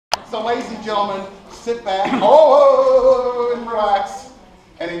So ladies and gentlemen, sit back, oh, and relax,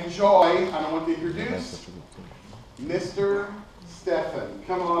 and enjoy. And I want to introduce Mr. Stephan.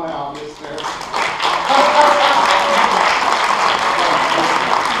 Come on out, mister. It's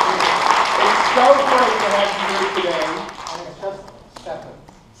so great to have you here today. I think it's just Stephan.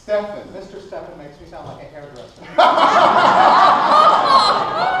 Stephan. Mr. Stephan makes me sound like a hairdresser.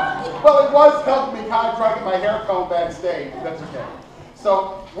 Well, it was helping me kind of try to get my hair combed backstage. That's okay.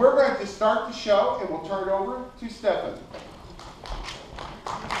 So we're going to start the show, and we'll turn it over to Stephan.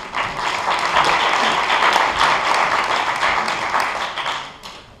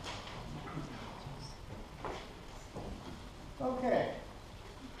 Okay.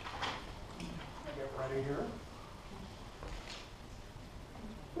 I'll get ready here.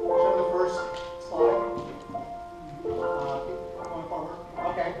 Show the first slide. Going forward.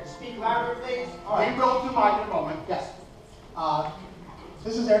 Okay. Speak louder, please. All right. We will do mine in a moment. Yes.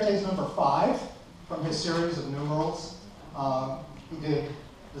 This is Erte's number 5 from his series of numerals. He did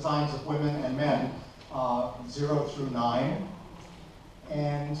designs of women and men, 0 through 9.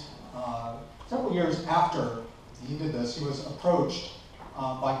 And several years after he did this, he was approached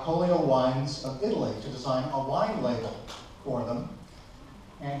by Colio Wines of Italy to design a wine label for them.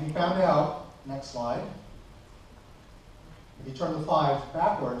 And he found out, next slide, if you turn the 5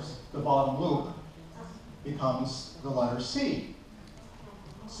 backwards, the bottom loop becomes the letter C.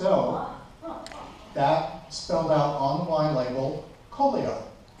 So that spelled out on the wine label Colio,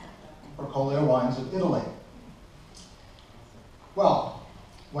 for Colio Wines of Italy. Well,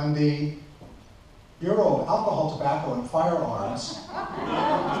 when the Bureau of Alcohol, Tobacco, and Firearms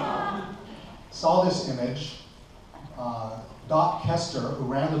saw this image, Dot Kester, who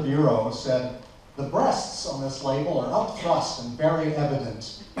ran the Bureau, said, "The breasts on this label are upthrust and very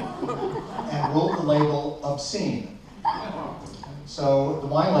evident," and ruled the label obscene. So the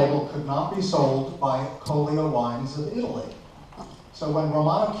wine label could not be sold by Colio Wines of Italy. So when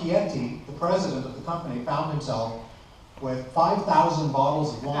Romano Chieti, the president of the company, found himself with 5,000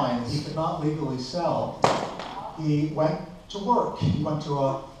 bottles of wine that he could not legally sell, he went to work. He went to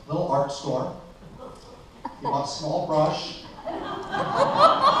a little art store. He bought a small brush,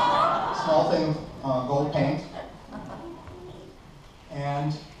 small thing of gold paint,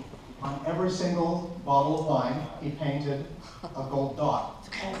 and on every single bottle of wine, he painted a gold dot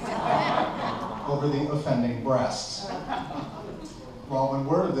over the offending breasts. Well, when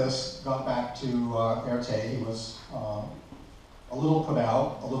word of this got back to Erte, he was a little put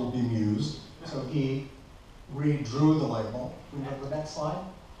out, a little bemused, so he redrew the label. Can we go to the next slide?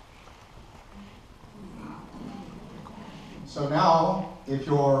 So now, if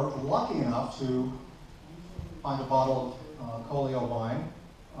you're lucky enough to find a bottle of Colio wine,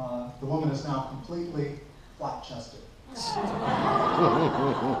 the woman is now completely flat-chested. So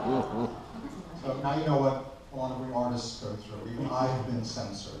now you know what a lot of we artists go through. Even I have been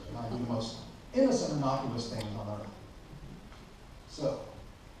censored, and I do the most innocent, innocuous things on earth. So,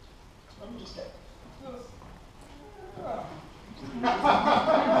 let me just get my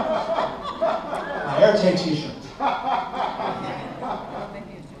Erte t-shirt.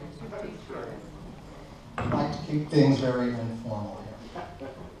 I like to keep things very informal here.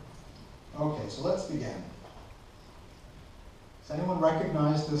 Okay, so let's begin. Does anyone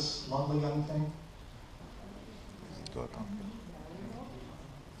recognize this lovely young thing?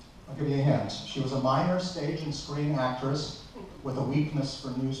 I'll give you a hint. She was a minor stage and screen actress with a weakness for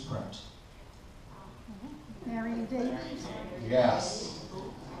newsprint. Marion Davies. Yes.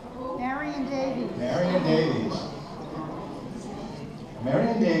 Marion Davies. Marion Davies.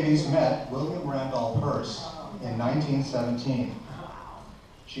 Marion Davies met William Randolph Hearst in 1917.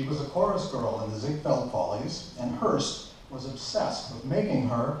 She was a chorus girl in the Ziegfeld Follies, and Hearst was obsessed with making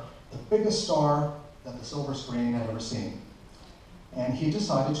her the biggest star that the silver screen had ever seen. And he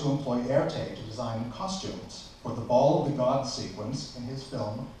decided to employ Erte to design costumes for the Ball of the Gods sequence in his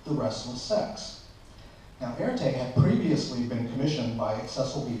film, The Restless Sex. Now, Erte had previously been commissioned by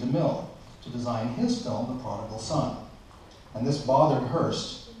Cecil B. DeMille to design his film, The Prodigal Son. And this bothered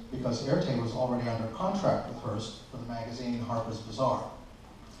Hearst because Erte was already under contract with Hearst for the magazine Harper's Bazaar.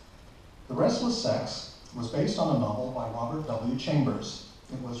 The Restless Sex was based on a novel by Robert W. Chambers.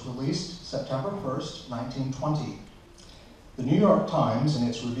 It was released September 1st, 1920. The New York Times, in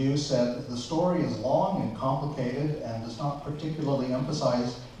its review, said the story is long and complicated and does not particularly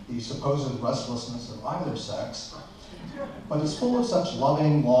emphasize the supposed restlessness of either sex, but is full of such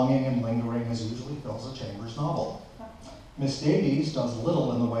loving, longing, and lingering as usually fills a Chambers novel. Miss Davies does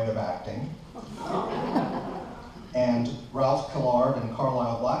little in the way of acting, and Ralph Killard and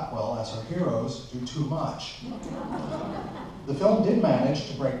Carlyle Blackwell as her heroes do too much. The film did manage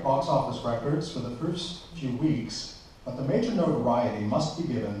to break box office records for the first few weeks, but the major notoriety must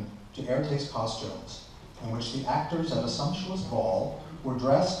be given to Erte's costumes, in which the actors at a sumptuous ball were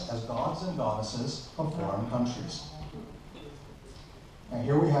dressed as gods and goddesses of foreign countries. And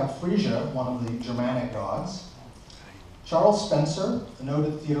here we have Frisia, one of the Germanic gods. Charles Spencer, the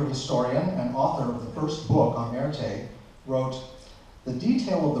noted theater historian and author of the first book on Erte, wrote, "The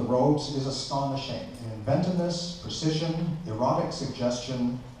detail of the robes is astonishing in inventiveness, precision, erotic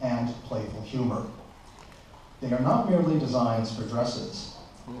suggestion, and playful humor. They are not merely designs for dresses.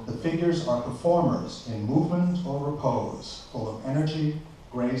 The figures are performers in movement or repose, full of energy,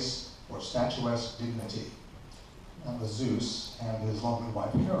 grace, or statuesque dignity." That was Zeus and his lovely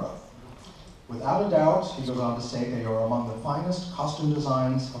wife Hera. Without a doubt, he goes on to say, they are among the finest costume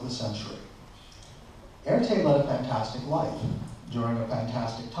designs of the century. Erte led a fantastic life during a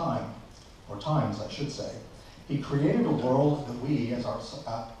fantastic time, or times, I should say. He created a world that we, as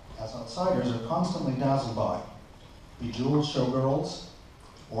outsiders, are constantly dazzled by. Bejeweled showgirls,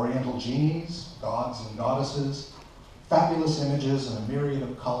 oriental genies, gods and goddesses, fabulous images in a myriad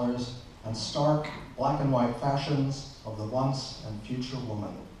of colors, and stark black and white fashions of the once and future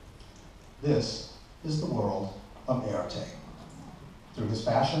woman. This is the world of Erte. Through his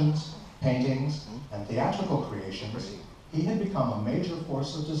fashions, paintings, and theatrical creations, he had become a major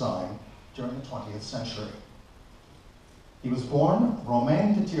force of design during the 20th century. He was born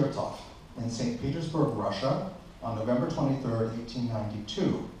Romain de Tirtov in St. Petersburg, Russia, on November 23,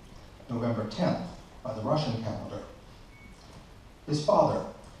 1892, November 10th by the Russian calendar. His father,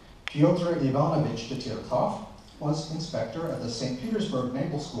 Fyodor Ivanovich de Tirtov, was inspector at the St. Petersburg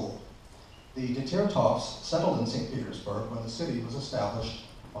Naval School. The de Tirtovs settled in St. Petersburg when the city was established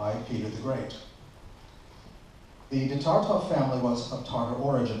by Peter the Great. The de Tartov family was of Tartar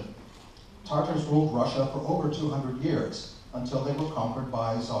origin. Tartars ruled Russia for over 200 years until they were conquered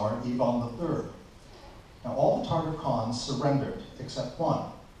by Tsar Ivan III. Now, all the Tartar Khans surrendered except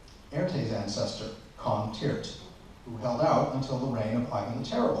one, Erte's ancestor, Khan Tirt, who held out until the reign of Ivan the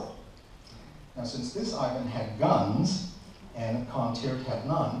Terrible. Now, since this Ivan had guns and Khan Tirt had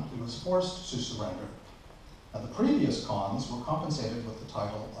none, he was forced to surrender. Now, the previous Khans were compensated with the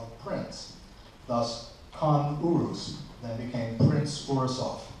title of prince. Thus, Khan Urus then became Prince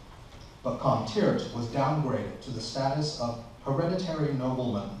Urusov. But Khan Tirt was downgraded to the status of hereditary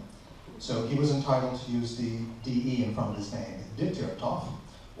nobleman. So he was entitled to use the DE in front of his name, de Tirtov,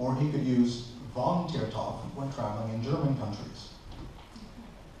 or he could use von Tirtov when traveling in German countries.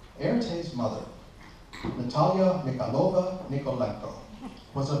 Erte's mother, Natalia Mikhailova Nikolenko,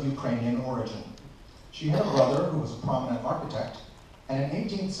 was of Ukrainian origin. She had a brother who was a prominent architect and an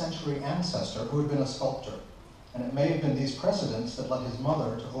 18th century ancestor who had been a sculptor. And it may have been these precedents that led his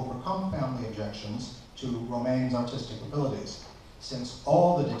mother to overcome family objections to Romain's artistic abilities, since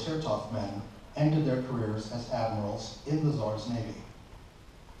all the de Tirtov men ended their careers as admirals in the Tsar's navy.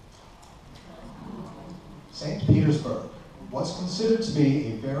 St. Petersburg was considered to be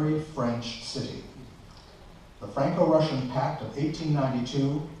a very French city. The Franco-Russian Pact of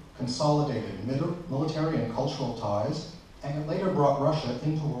 1892 consolidated military and cultural ties, and it later brought Russia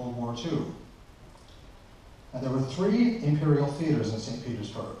into World War II. Now, there were 3 imperial theaters in St.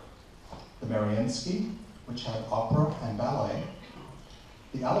 Petersburg: the Mariinsky, which had opera and ballet;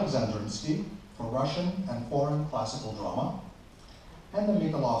 the Alexandrinsky, for Russian and foreign classical drama; and the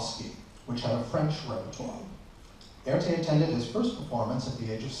Mikhailovsky, which had a French repertoire. Erte attended his first performance at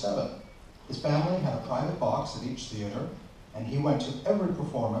the age of 7. His family had a private box at each theater, and he went to every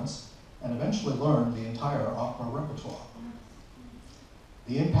performance and eventually learned the entire opera repertoire.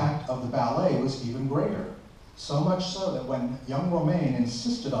 The impact of the ballet was even greater, so much so that when young Romain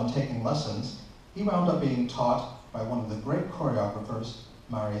insisted on taking lessons, he wound up being taught by one of the great choreographers,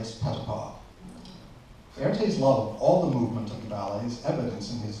 Marius Petipa. Erte's love of all the movement of the ballet is evident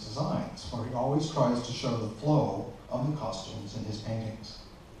in his designs, for he always tries to show the flow of the costumes in his paintings.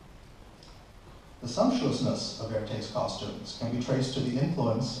 The sumptuousness of Erte's costumes can be traced to the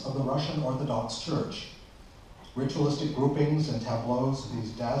influence of the Russian Orthodox Church. Ritualistic groupings and tableaus of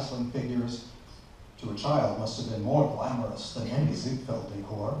these dazzling figures to a child must have been more glamorous than any Ziegfeld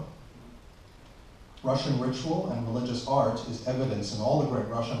decor. Russian ritual and religious art is evidence in all the great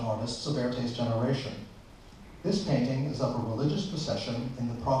Russian artists of Erte's generation. This painting is of a religious procession in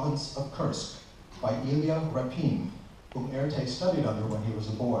the province of Kursk by Ilya Repin, whom Erte studied under when he was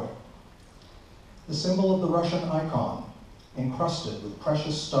a boy. The symbol of the Russian icon, encrusted with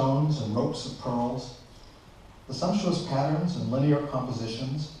precious stones and ropes of pearls. The sumptuous patterns and linear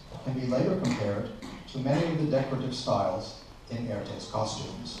compositions can be later compared to many of the decorative styles in Erte's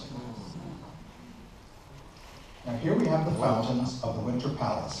costumes. Now here we have the fountains of the Winter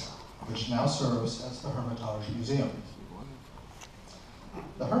Palace, which now serves as the Hermitage Museum.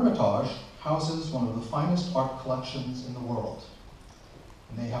 The Hermitage houses one of the finest art collections in the world.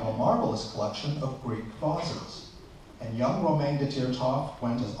 And they have a marvelous collection of Greek vases. And young Romain de Tirtov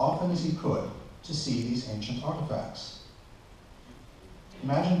went as often as he could to see these ancient artifacts.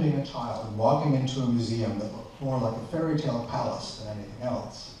 Imagine being a child and walking into a museum that looked more like a fairy tale palace than anything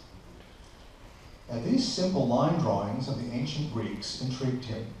else. Now, these simple line drawings of the ancient Greeks intrigued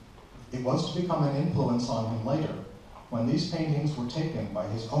him. It was to become an influence on him later, when these paintings were taken by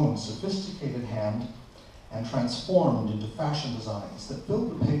his own sophisticated hand and transformed into fashion designs that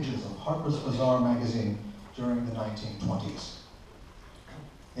filled the pages of Harper's Bazaar magazine during the 1920s.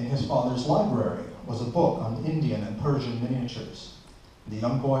 In his father's library was a book on Indian and Persian miniatures. The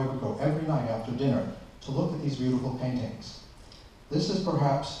young boy would go every night after dinner to look at these beautiful paintings. This is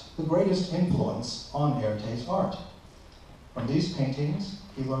perhaps the greatest influence on Erte's art. From these paintings,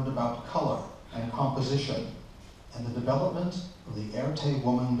 he learned about color and composition, and the development of the Erte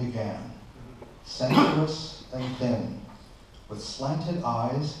woman began. Sensuous and thin, with slanted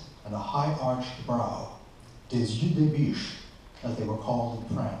eyes and a high-arched brow, des yeux de biche, as they were called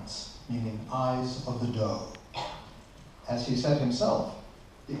in France, meaning eyes of the doe. As he said himself,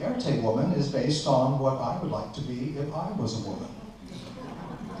 the Erte woman is based on what I would like to be if I was a woman.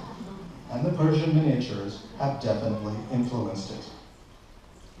 And the Persian miniatures have definitely influenced it.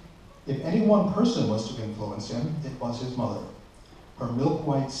 If any one person was to influence him, it was his mother. Her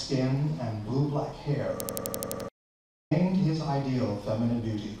milk-white skin and blue-black hair contained his ideal of feminine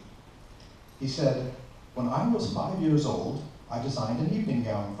beauty. He said, "When I was 5 years old, I designed an evening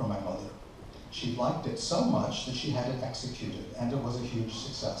gown for my mother. She liked it so much that she had it executed, and it was a huge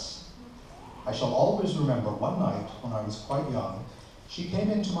success. I shall always remember one night when I was quite young, she came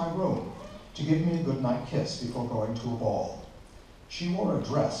into my room to give me a goodnight kiss before going to a ball. She wore a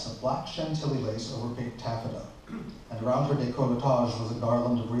dress of black chantilly lace over pink taffeta, and around her décolletage was a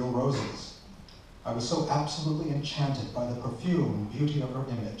garland of real roses. I was so absolutely enchanted by the perfume and beauty of her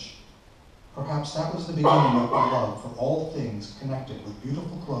image. Perhaps that was the beginning of my love for all things connected with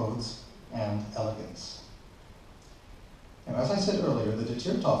beautiful clothes and elegance." Now, as I said earlier, the de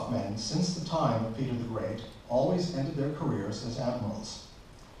Tirtov men, since the time of Peter the Great, always ended their careers as admirals.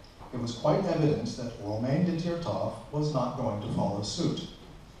 It was quite evident that Romain de Tirtov was not going to follow suit.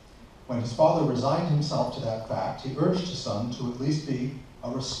 When his father resigned himself to that fact, he urged his son to at least be a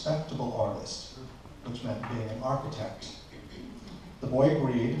respectable artist, which meant being an architect. The boy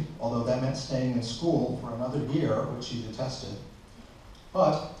agreed, although that meant staying in school for another year, which he detested.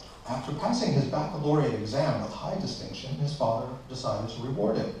 But after passing his baccalaureate exam with high distinction, his father decided to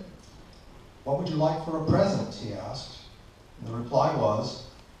reward him. "What would you like for a present?" he asked. And the reply was,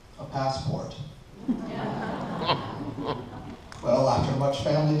 "A passport." Well, after much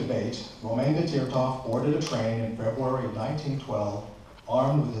family debate, Romain de Tirtov boarded a train in February of 1912,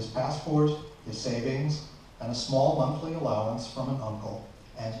 armed with his passport, his savings, and a small monthly allowance from an uncle,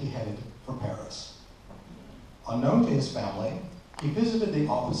 and he headed for Paris. Unknown to his family, he visited the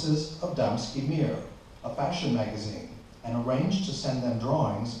offices of Damski Mir, a fashion magazine, and arranged to send them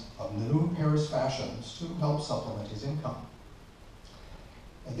drawings of new Paris fashions to help supplement his income.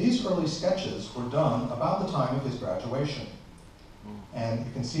 And these early sketches were done about the time of his graduation, and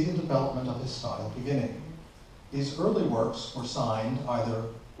you can see the development of his style beginning. These early works were signed either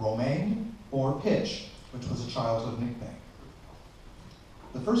Romain or Pitch, which was a childhood nickname.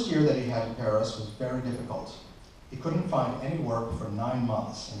 The first year that he had in Paris was very difficult. He couldn't find any work for 9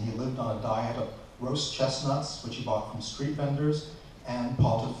 months, and he lived on a diet of roast chestnuts, which he bought from street vendors, and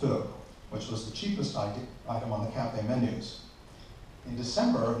pot au feu, which was the cheapest item on the cafe menus. In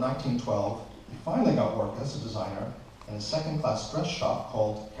December of 1912, he finally got work as a designer in a second-class dress shop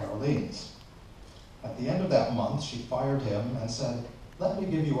called Caroline's. At the end of that month, she fired him and said, "Let me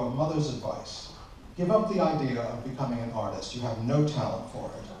give you a mother's advice. Give up the idea of becoming an artist. You have no talent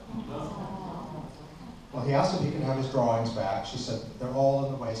for it." Well, he asked if he could have his drawings back. She said, "They're all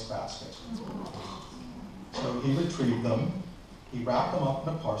in the wastebasket." So he retrieved them, he wrapped them up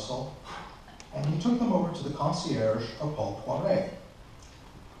in a parcel, and he took them over to the concierge of Paul Poiret.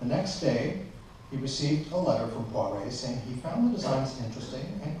 The next day, he received a letter from Poiret saying he found the designs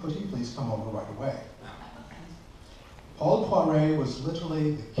interesting and could he please come over right away. Paul Poiret was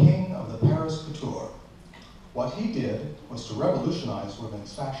literally the king of the Paris couture. What he did was to revolutionize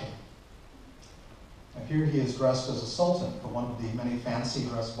women's fashion. And here he is dressed as a sultan for one of the many fancy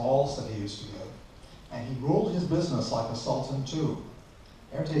dress balls that he used to give. And he ruled his business like a sultan too.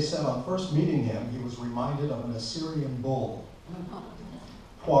 Erte said on first meeting him, he was reminded of an Assyrian bull.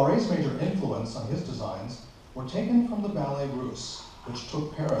 Poiret's major influence on his designs were taken from the Ballet Russe, which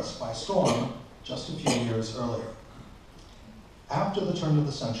took Paris by storm just a few years earlier. After the turn of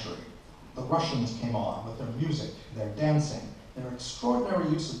the century, the Russians came on with their music, their dancing, their extraordinary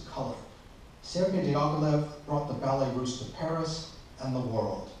use of color. Sergei Diaghilev brought the Ballet Russe to Paris and the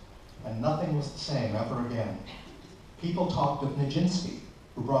world, and nothing was the same ever again. People talked of Nijinsky,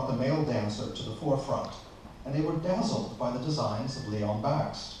 who brought the male dancer to the forefront, and they were dazzled by the designs of Leon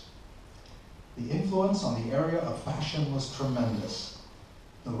Bakst. The influence on the area of fashion was tremendous.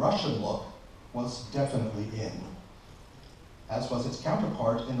 The Russian look was definitely in, as was its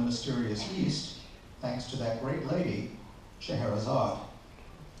counterpart in the mysterious East, thanks to that great lady, Scheherazade.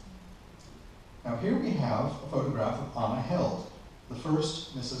 Now here we have a photograph of Anna Held, the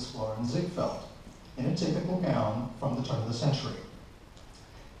first Mrs. Florence Ziegfeld, in a typical gown from the turn of the century.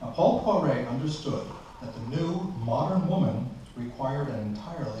 Now Paul Poiret understood that the new, modern woman required an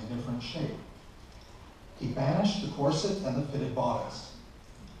entirely different shape. He banished the corset and the fitted bodice.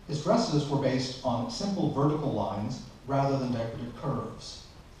 His dresses were based on simple vertical lines rather than decorative curves.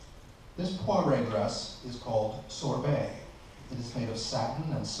 This Poiret dress is called sorbet. It is made of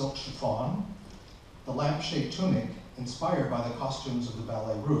satin and silk chiffon. The lampshade tunic, inspired by the costumes of the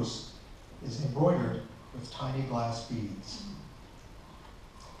Ballet Russe, is embroidered with tiny glass beads.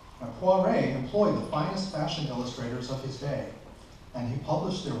 Now, Poiret employed the finest fashion illustrators of his day, and he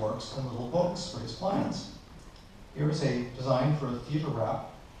published their works in little books for his clients. Here is a design for a theater wrap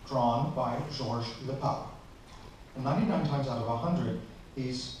drawn by Georges Lepape. And 99 times out of 100,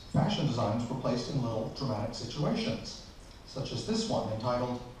 these fashion designs were placed in little dramatic situations, such as this one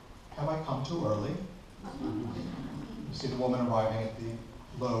entitled, "Have I Come Too Early?" You see the woman arriving at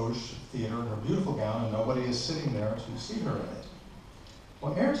the Loge Theater in her beautiful gown, and nobody is sitting there to see her in it.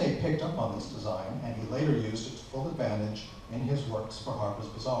 Well, Erte picked up on this design, and he later used it to full advantage in his works for Harper's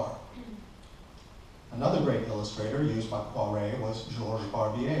Bazaar. Another great illustrator used by Poiret was Georges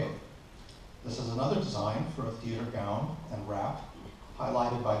Barbier. This is another design for a theater gown and wrap,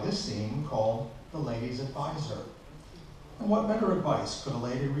 highlighted by this theme called The Lady's Advisor. And what better advice could a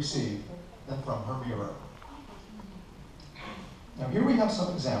lady receive than from her mirror? Now here we have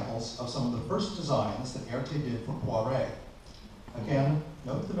some examples of some of the first designs that Erte did for Poiret. Again,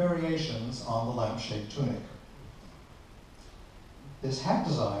 note the variations on the lampshade tunic. This hat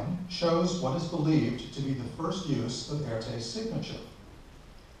design shows what is believed to be the first use of Erte's signature.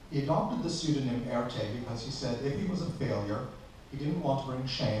 He adopted the pseudonym Erte because he said if he was a failure, he didn't want to bring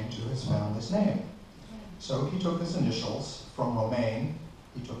shame to his family's name. So he took his initials. From Romain,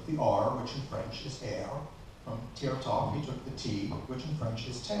 he took the R, which in French is air. From Tirtov, he took the T, which in French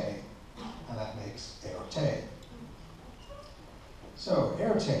is te, and that makes Erte. So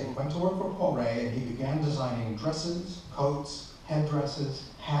Erte went to work for Poiret, and he began designing dresses, coats, headdresses,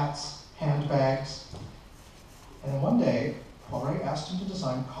 hats, handbags. And one day, Poiret asked him to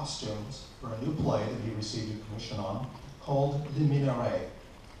design costumes for a new play that he received a commission on, called Le Minaret.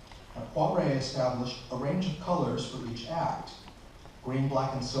 And Poiret established a range of colors for each act: green,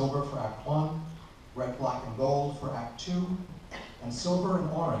 black, and silver for Act 1, red, black, and gold for Act 2, and silver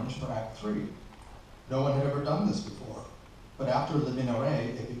and orange for Act 3. No one had ever done this before, but after Le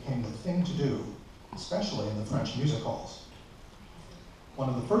Minaret, it became the thing to do, especially in the French music halls. One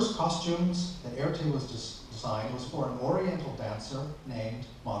of the first costumes that Erte was designed was for an Oriental dancer named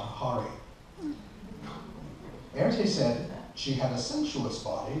Mata Hari. Erte said she had a sensuous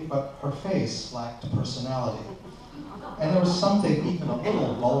body, but her face lacked personality. And there was something even a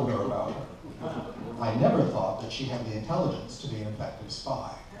little vulgar about her. I never thought that she had the intelligence to be an effective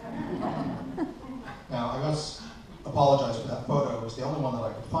spy. Now, I must apologize for that photo. It was the only one that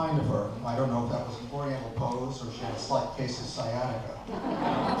I could find of her. I don't know if that was an Oriental pose or she had a slight case of sciatica.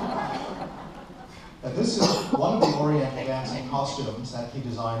 Now, this is one of the Oriental dancing costumes that he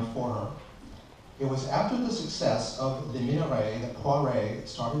designed for her. It was after the success of Le Minaret that Poiret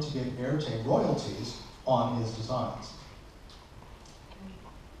started to give Erte royalties on his designs.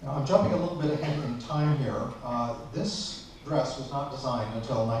 Now, I'm jumping a little bit ahead in time here. This dress was not designed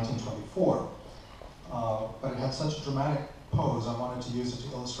until 1924, but it had such a dramatic pose, I wanted to use it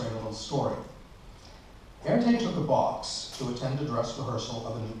to illustrate a little story. Erte took a box to attend a dress rehearsal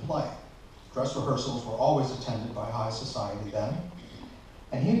of a new play. Dress rehearsals were always attended by high society then,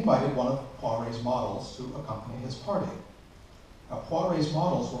 and he invited one of Poiret's models to accompany his party. Now, Poiret's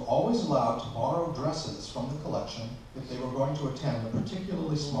models were always allowed to borrow dresses from the collection if they were going to attend a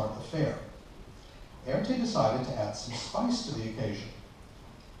particularly smart affair. Erte decided to add some spice to the occasion.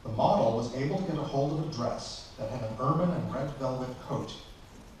 The model was able to get a hold of a dress that had an ermine and red velvet coat.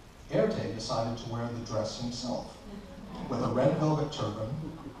 Erte decided to wear the dress himself, with a red velvet turban,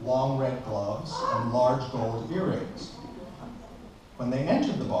 long red gloves, and large gold earrings. When they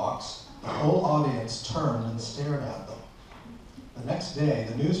entered the box, the whole audience turned and stared at them. The next day,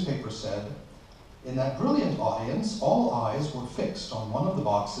 the newspaper said, "In that brilliant audience, all eyes were fixed on one of the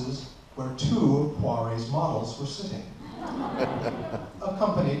boxes where two of Poiret's models were sitting,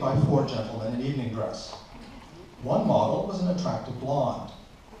 accompanied by 4 gentlemen in evening dress. One model was an attractive blonde,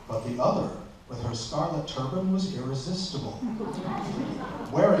 but the other, with her scarlet turban, was irresistible,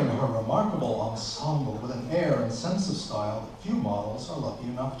 wearing her remarkable ensemble with an air and sense of style that few models are lucky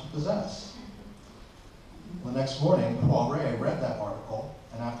enough to possess." The next morning, Poiret read that article,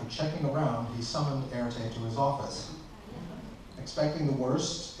 and after checking around, he summoned Erte to his office. Expecting the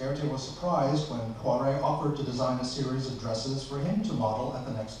worst, Erte was surprised when Poiret offered to design a series of dresses for him to model at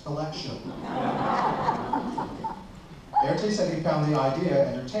the next collection. Erte said he found the idea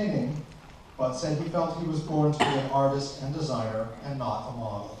entertaining, but said he felt he was born to be an artist and designer and not a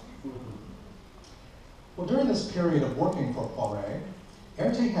model. Well, during this period of working for Poiret,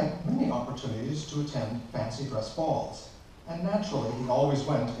 Erte had many opportunities to attend fancy dress balls, and naturally he always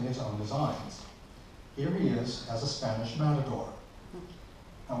went in his own designs. Here he is as a Spanish matador.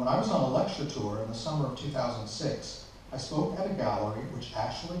 And when I was on a lecture tour in the summer of 2006, I spoke at a gallery which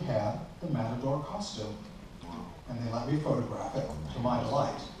actually had the matador costume, and they let me photograph it to my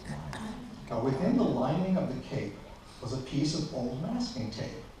delight. Now, within the lining of the cape was a piece of old masking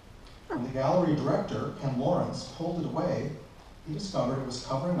tape. When the gallery director, Ken Lawrence, pulled it away, he discovered it was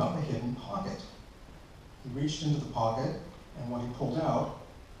covering up a hidden pocket. He reached into the pocket, and what he pulled out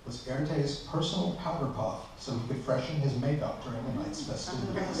was Erte's personal powder puff so he could freshen his makeup during the night's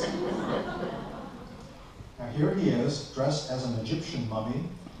festivities. Now here he is, dressed as an Egyptian mummy.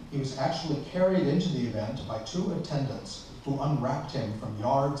 He was actually carried into the event by 2 attendants who unwrapped him from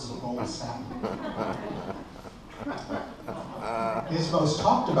yards of gold satin. His most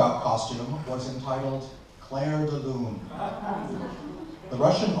talked about costume was entitled Claire de Lune. The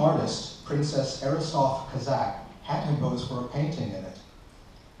Russian artist, Princess Aristov Kazak, had him pose for a painting in it.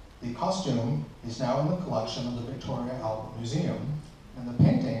 The costume is now in the collection of the Victoria Albert Museum, and the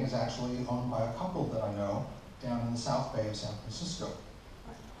painting is actually owned by a couple that I know down in the South Bay of San Francisco.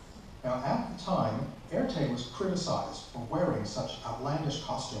 Now, at the time, Erte was criticized for wearing such outlandish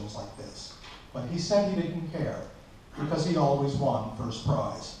costumes like this, but he said he didn't care because he'd always won first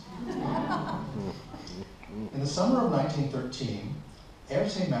prize. In the summer of 1913,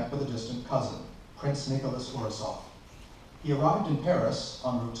 Erte met with a distant cousin, Prince Nicholas Borisov. He arrived in Paris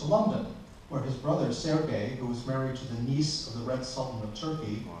en route to London, where his brother Sergei, who was married to the niece of the Red Sultan of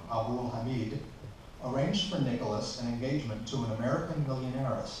Turkey, Abu al-Hamid, arranged for Nicholas an engagement to an American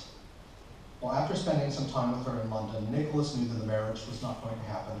millionairess. Well, after spending some time with her in London, Nicholas knew that the marriage was not going to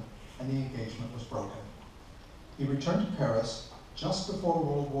happen, and the engagement was broken. He returned to Paris just before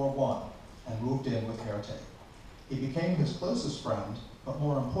World War I and moved in with Erte. He became his closest friend, but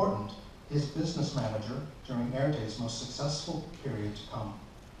more important, his business manager during Erte's most successful period to come.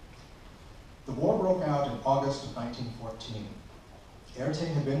 The war broke out in August of 1914. Erte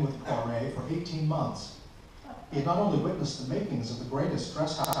had been with Poiret for 18 months. He had not only witnessed the makings of the greatest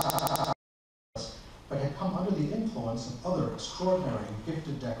dress house, but had come under the influence of other extraordinary and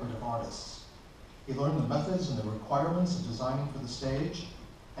gifted decorative artists. He learned the methods and the requirements of designing for the stage,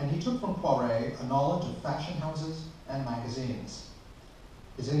 and he took from Poiret a knowledge of fashion houses and magazines.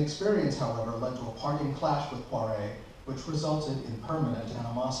 His inexperience, however, led to a parting clash with Poiret, which resulted in permanent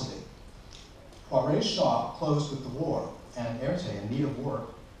animosity. Poiret's shop closed with the war, and Erte, in need of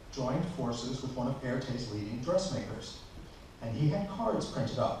work, joined forces with one of Erte's leading dressmakers. And he had cards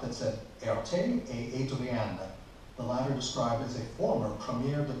printed up that said, Erte et Adrienne, the latter described as a former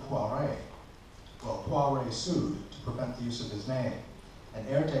Premier de Poiret. Well, Poiret sued to prevent the use of his name, and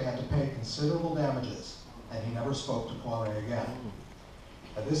Erte had to pay considerable damages, and he never spoke to Poiret again.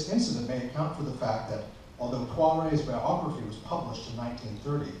 Now, this incident may account for the fact that although Poiret's biography was published in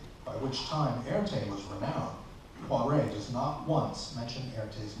 1930, by which time Erte was renowned, Poiret does not once mention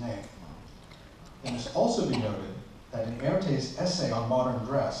Erte's name. It must also be noted that in Erte's essay on modern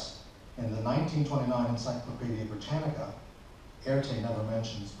dress, in the 1929 Encyclopedia Britannica, Erte never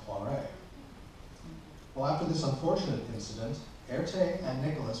mentions Poiret. Well, after this unfortunate incident, Erte and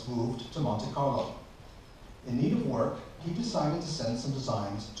Nicholas moved to Monte Carlo. In need of work, he decided to send some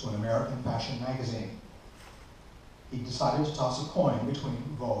designs to an American fashion magazine. He decided to toss a coin between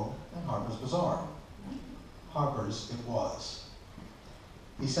Vogue and Harper's Bazaar. Harper's it was.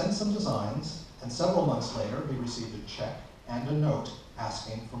 He sent some designs, and several months later he received a check and a note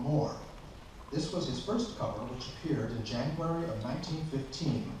asking for more. This was his first cover, which appeared in January of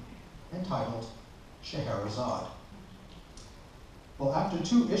 1915, entitled Scheherazade. Well, after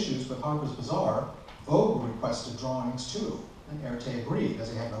 2 issues with Harper's Bazaar, Vogue requested drawings too, and Erte agreed,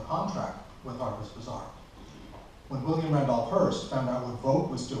 as he had no contract with Harper's Bazaar. When William Randolph Hearst found out what Vogue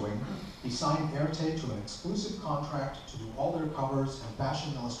was doing, he signed Erte to an exclusive contract to do all their covers and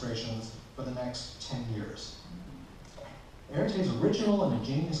fashion illustrations for the next 10 years. Erte's original and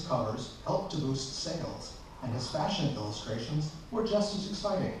ingenious covers helped to boost sales, and his fashion illustrations were just as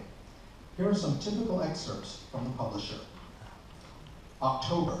exciting. Here are some typical excerpts from the publisher.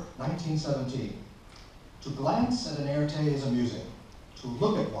 October 1917. To glance at an Erte is amusing. To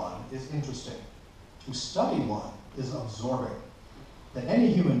look at one is interesting. To study one is absorbing. That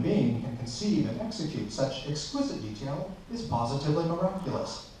any human being can conceive and execute such exquisite detail is positively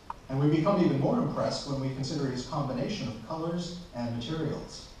miraculous, and we become even more impressed when we consider his combination of colors and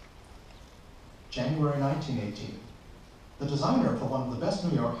materials. January 1918. The designer for one of the best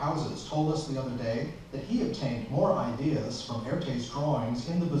New York houses told us the other day that he obtained more ideas from Erte's drawings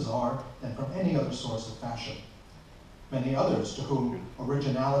in the bazaar than from any other source of fashion. Many others to whom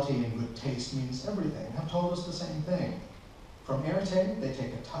originality and good taste means everything have told us the same thing. From Erte, they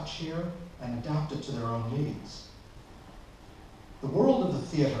take a touch here and adapt it to their own needs. The world of the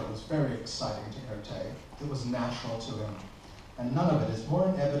theater was very exciting to Erte. It was natural to him, and none of it is more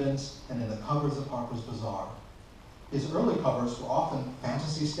in evidence than in the covers of Harper's Bazaar. His early covers were often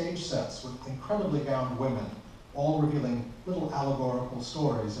fantasy stage sets with incredibly gowned women, all revealing little allegorical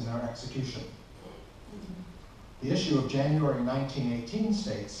stories in their execution. The issue of January 1918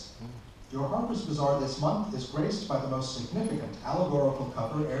 states, "Your Harper's Bazaar this month is graced by the most significant allegorical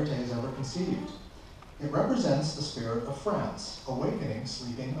cover Erte has ever conceived. It represents the spirit of France, awakening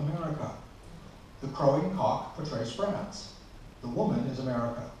sleeping America. The crowing cock portrays France. The woman is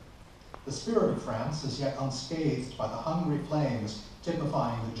America. The spirit of France is yet unscathed by the hungry flames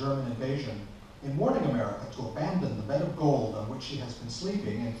typifying the German invasion, in warning America to abandon the bed of gold on which she has been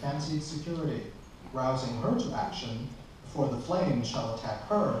sleeping in fancied security, rousing her to action before the flames shall attack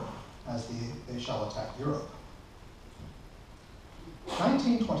her as they shall attack Europe."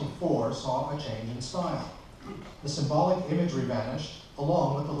 1924 saw a change in style. The symbolic imagery vanished,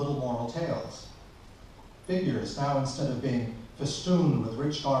 along with the little moral tales. Figures, now instead of being festooned with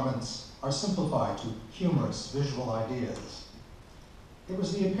rich garments, are simplified to humorous visual ideas. It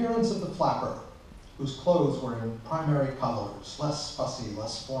was the appearance of the flapper, whose clothes were in primary colors, less fussy,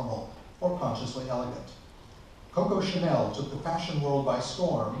 less formal, or consciously elegant. Coco Chanel took the fashion world by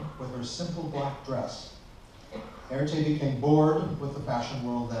storm with her simple black dress. Erte became bored with the fashion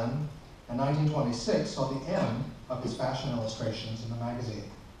world then, and 1926 saw the end of his fashion illustrations in the magazine.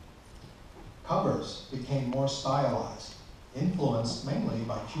 Covers became more stylized, influenced mainly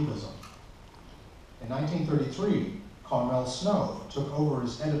by Cubism. In 1933, Carmel Snow took over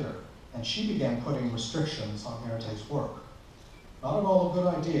as editor, and she began putting restrictions on Erte's work. Not at all a good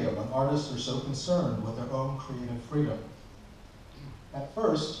idea when artists are so concerned with their own creative freedom. At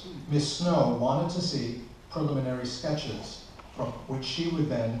first, Miss Snow wanted to see preliminary sketches from which she would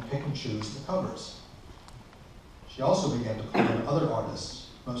then pick and choose the covers. She also began to pull in other artists,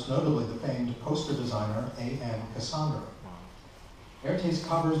 most notably the famed poster designer A.M. Cassandra. Erte's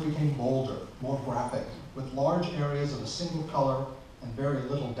covers became bolder, more graphic, with large areas of a single color and very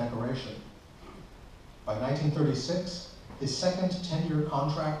little decoration. By 1936, his second 10-year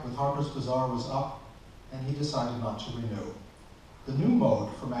contract with Harper's Bazaar was up, and he decided not to renew. The new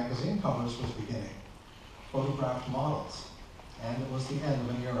mode for magazine covers was beginning, photographed models, and it was the end of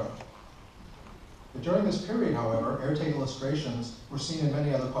an era. But during this period, however, Erte illustrations were seen in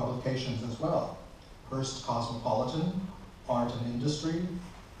many other publications as well. Hearst Cosmopolitan, Art and Industry,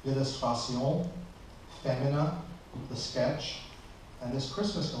 L'Illustration, Femina, The Sketch, and this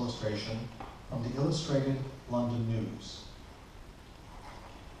Christmas illustration from the Illustrated London News.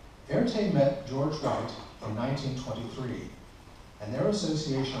 Erte met George White in 1923, and their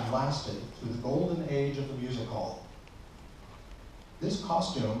association lasted through the golden age of the music hall. This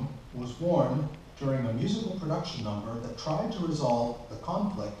costume was worn during a musical production number that tried to resolve the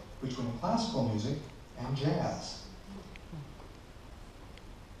conflict between classical music and jazz.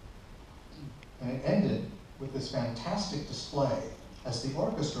 And it ended with this fantastic display as the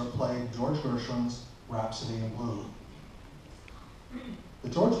orchestra played George Gershwin's Rhapsody in Blue. The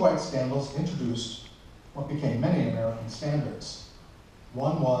George White scandals introduced what became many American standards.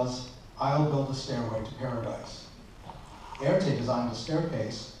 One was, "I'll build a stairway to paradise." Erte designed a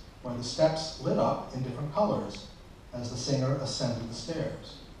staircase where the steps lit up in different colors as the singer ascended the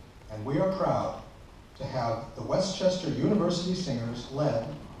stairs. And we are proud to have the Westchester University Singers led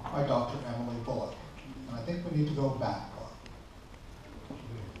by Dr. Emily Bullock. And I think we need to go back one.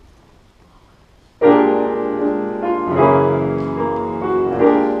 Thank you.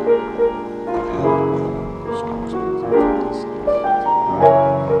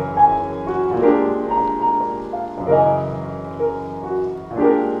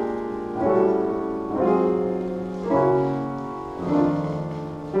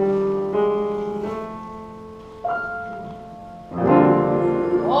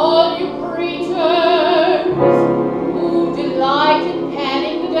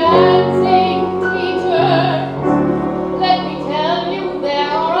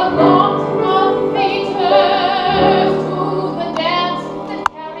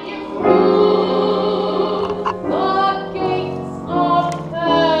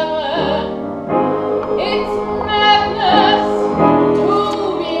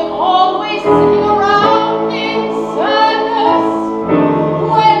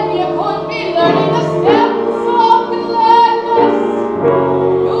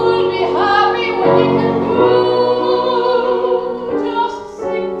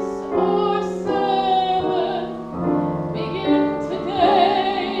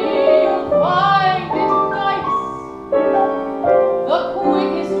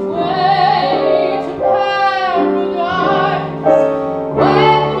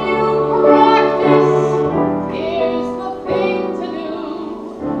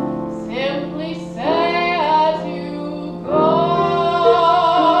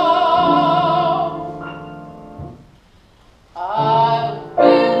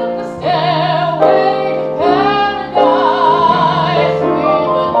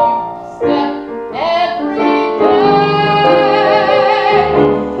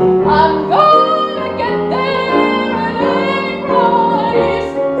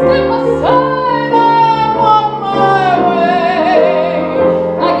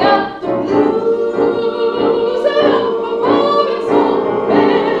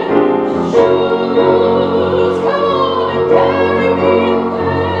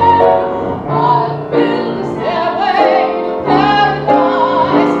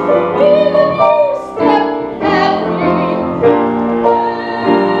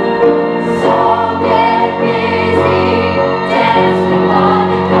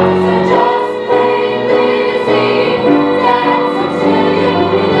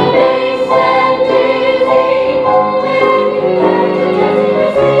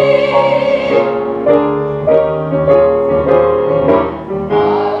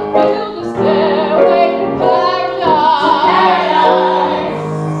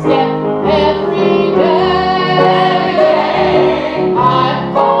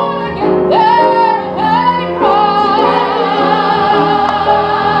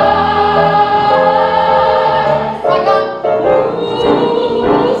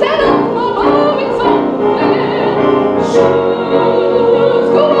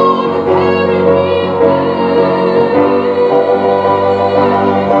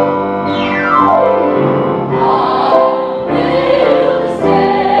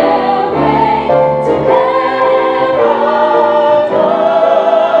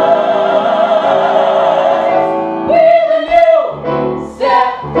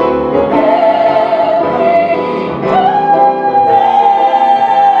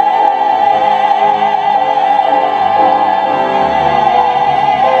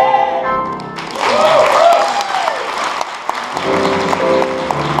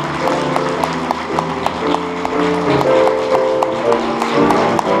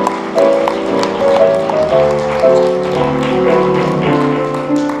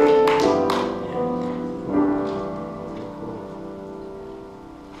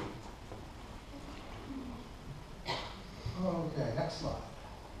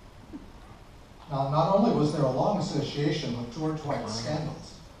 Now, not only was there a long association with George White's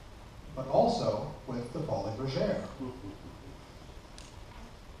scandals, but also with the Folies Bergère.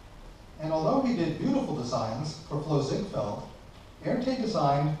 And although he did beautiful designs for Flo Ziegfeld, Erte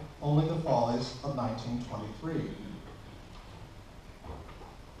designed only the Follies of 1923.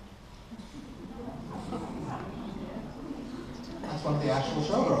 That's one of the actual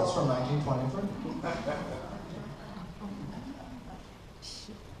showgirls from 1923.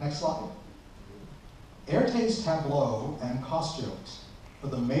 Next slide. Erte's tableau and costumes for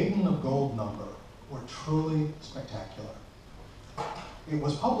the Maiden of Gold number were truly spectacular. It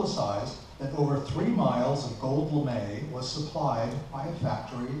was publicized that over 3 miles of gold lame was supplied by a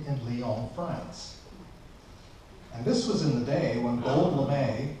factory in Lyon, France. And this was in the day when gold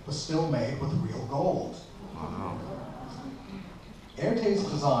lame was still made with real gold. Wow. Erte's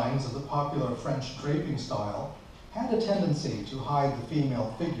designs of the popular French draping style had a tendency to hide the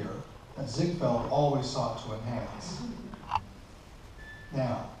female figure that Ziegfeld always sought to enhance.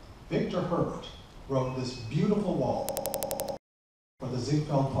 Now, Victor Herbert wrote this beautiful wall for the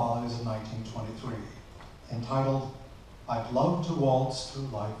Ziegfeld Follies in 1923, entitled, "I'd Love to Waltz Through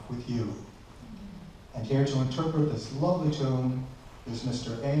Life with You." And here to interpret this lovely tune is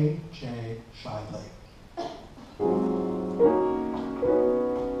Mr. A.J. Shidley.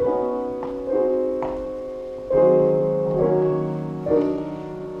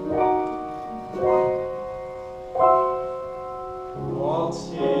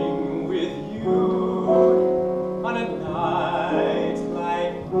 Waltzing with you on a night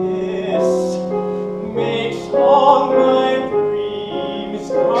like this makes all my dreams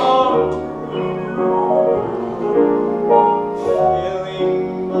come true,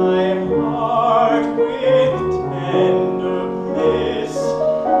 filling my heart with tender bliss,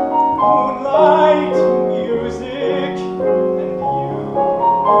 moonlight, music, and you.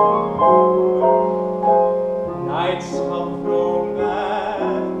 Nights of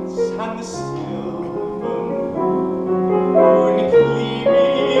romance and the silver moon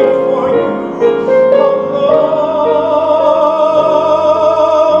gleaming for you alone.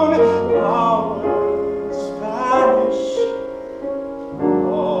 Hours vanish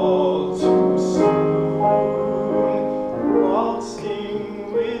all too soon, waltzing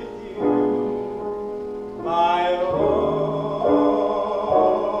with you, my own.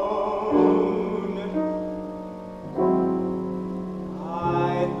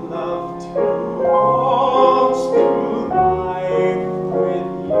 I'd love to waltz through life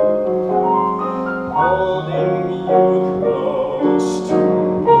with you, holding you close to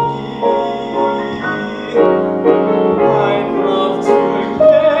me. I'd love to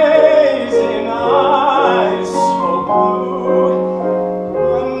gaze in eyes so blue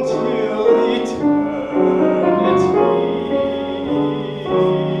until eternity,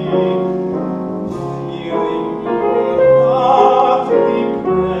 feeling your lovely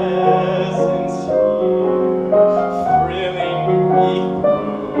presence here, thrilling me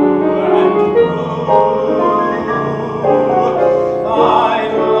through and through.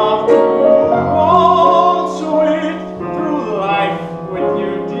 I'd love to waltz through life with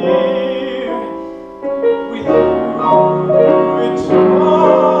you, dear, with you, it's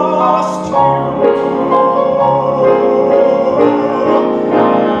just you.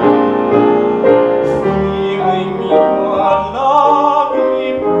 Feeling your lovely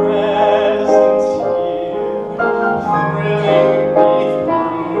presence here, thrilling me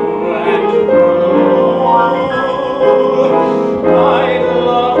through and through. I'd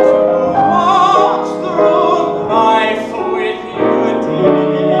love to waltz through life with you, dear,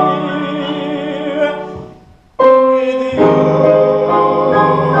 with you,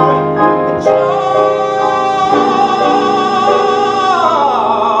 just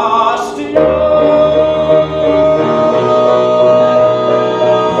you.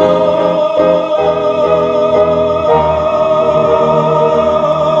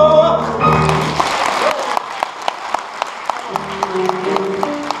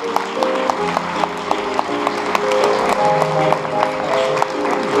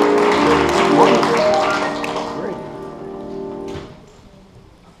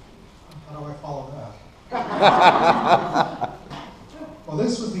 How do I follow that? Well,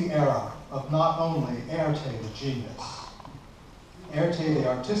 this was the era of not only Erte the genius, Erte the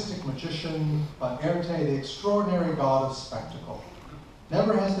artistic magician, but Erte the extraordinary god of spectacle.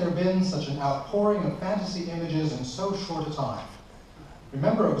 Never has there been such an outpouring of fantasy images in so short a time.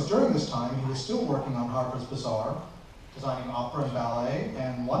 Remember, it was during this time he was still working on Harper's Bazaar, designing opera and ballet,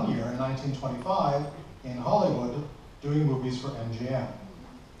 and one year in 1925 in Hollywood doing movies for MGM.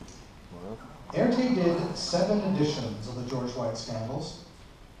 Erte did 7 editions of the George White Scandals,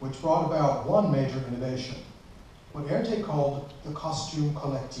 which brought about one major innovation, what Erte called the costume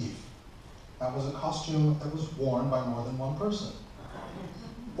collectif. That was a costume that was worn by more than one person.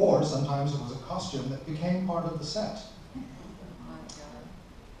 Or sometimes it was a costume that became part of the set.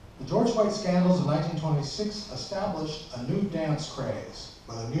 The George White scandals of 1926 established a new dance craze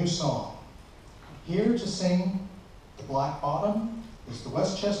with a new song. Here to sing The Black Bottom is the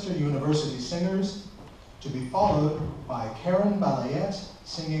Westchester University Singers, to be followed by Karen Malayette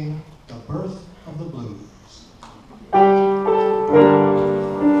singing The Birth of the Blues.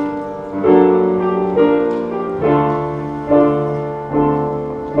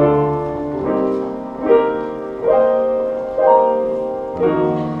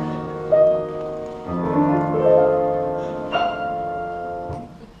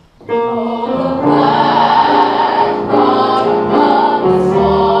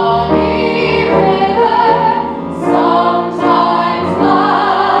 Sometimes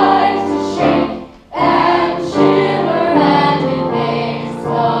lies to shake and shiver, and it makes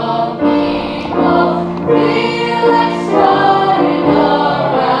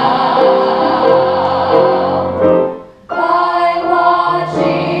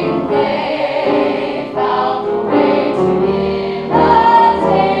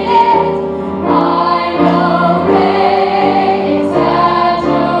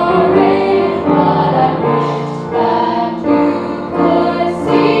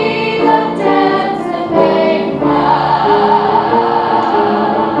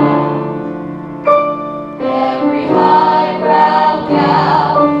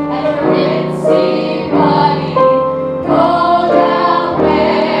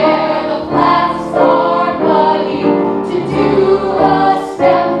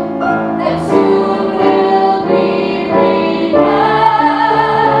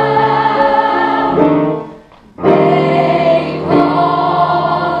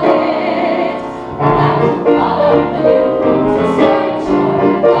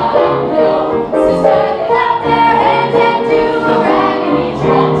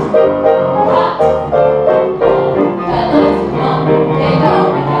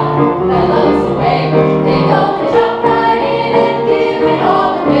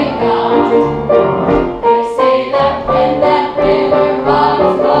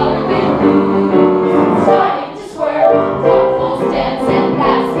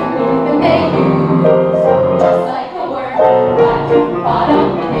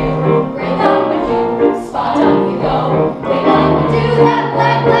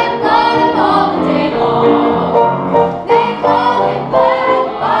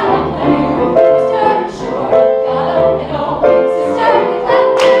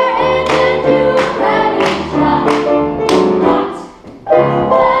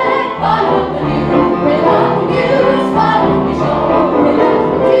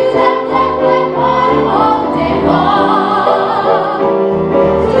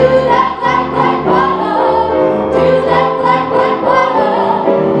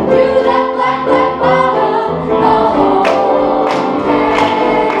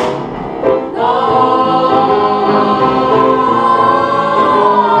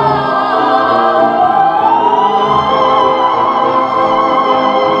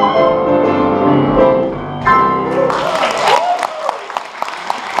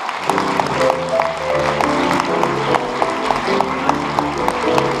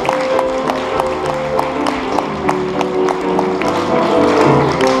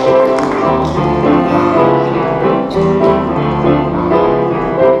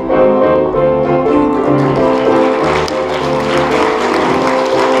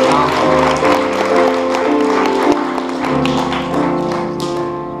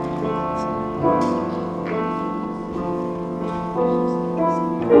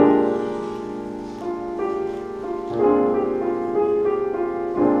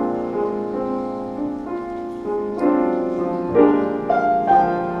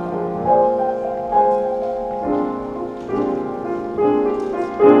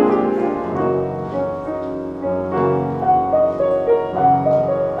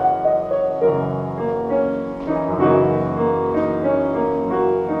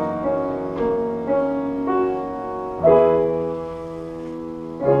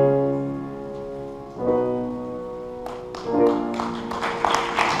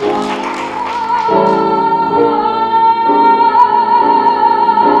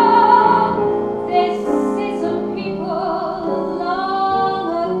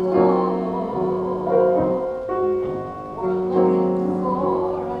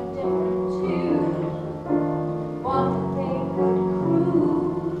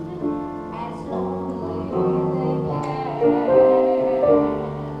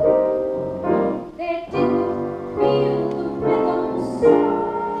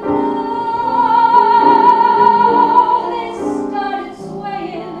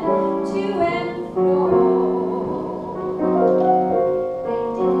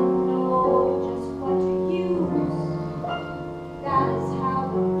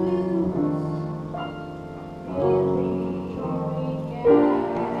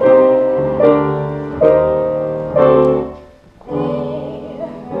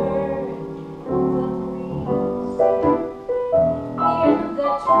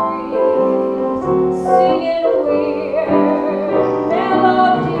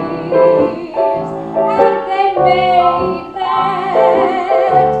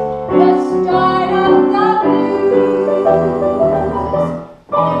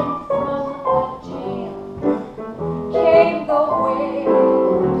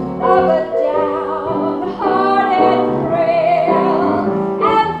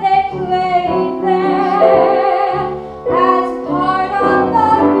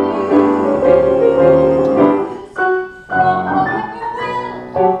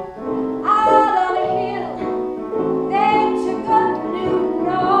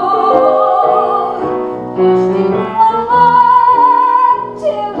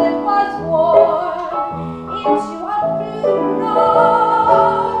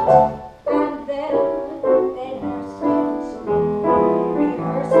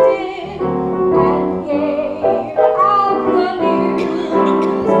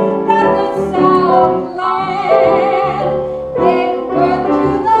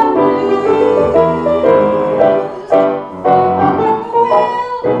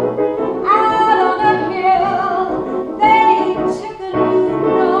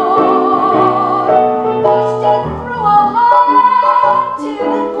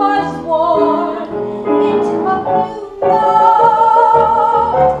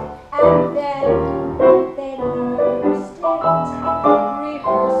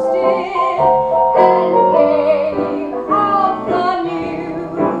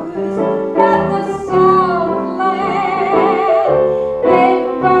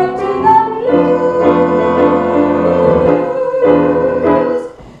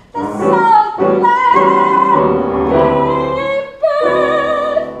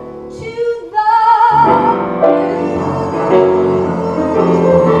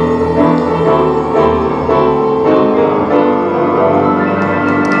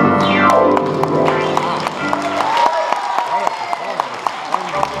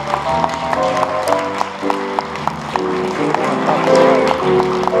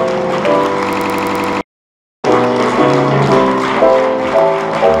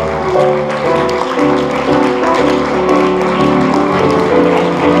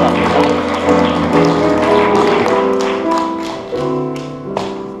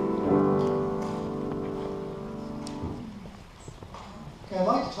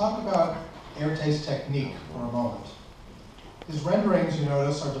Erte's technique for a moment. His renderings, you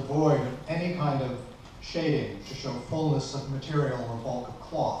notice, are devoid of any kind of shading to show fullness of material or bulk of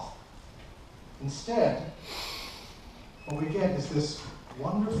cloth. Instead, what we get is this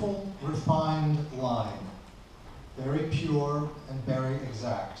wonderful, refined line, very pure and very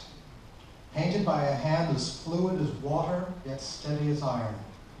exact, painted by a hand as fluid as water, yet steady as iron.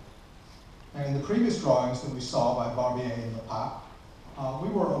 And in the previous drawings that we saw by Barbier and Lepape, we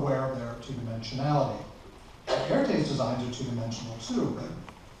were aware of their two-dimensionality. Erte's designs are two-dimensional too, but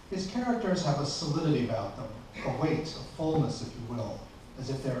his characters have a solidity about them, a weight, a fullness, if you will, as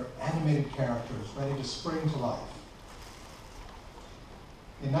if they're animated characters ready to spring to life.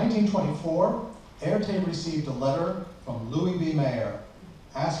 In 1924, Erte received a letter from Louis B. Mayer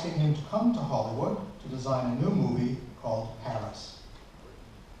asking him to come to Hollywood to design a new movie called Paris.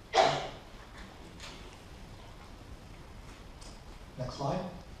 Next slide.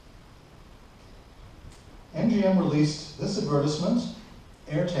 MGM released this advertisement,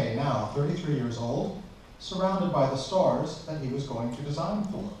 Erte, now 33 years old, surrounded by the stars that he was going to design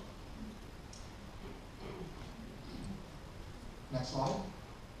for. Next slide.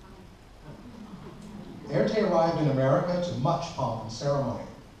 Erte arrived in America to much pomp and ceremony.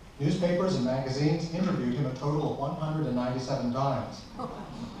 Newspapers and magazines interviewed him a total of 197 times.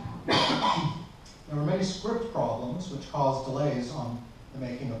 There were many script problems which caused delays on the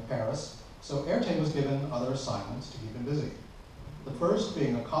making of Paris, so Erte was given other assignments to keep him busy. The first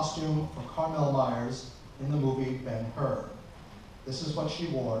being a costume for Carmel Myers in the movie Ben-Hur. This is what she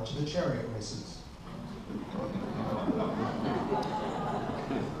wore to the chariot races.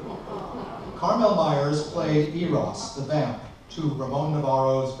 Carmel Myers played Eros, the vamp, to Ramon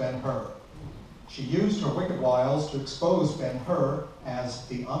Navarro's Ben-Hur. She used her wicked wiles to expose Ben-Hur as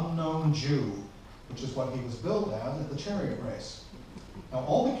the unknown Jew, which is what he was billed as at the chariot race. Now,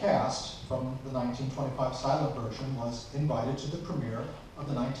 all the cast from the 1925 silent version was invited to the premiere of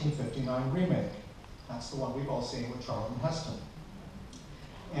the 1959 remake. That's the one we've all seen with Charlton Heston.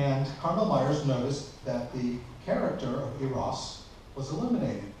 And Carmel Myers noticed that the character of Eros was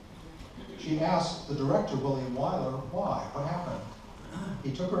eliminated. She asked the director, William Wyler, why? What happened?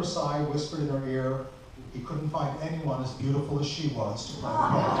 He took her aside, whispered in her ear, he couldn't find anyone as beautiful as she was to play the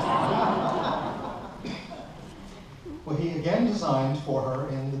part. Well, he again designed for her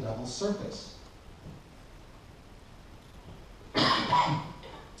in The Devil's Circus.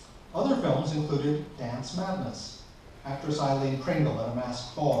 Other films included Dance Madness. Actress Eileen Pringle in A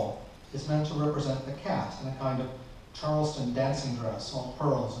Masked Ball is meant to represent the cat in a kind of Charleston dancing dress, all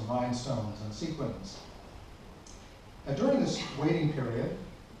pearls and rhinestones and sequins. Now, during this waiting period,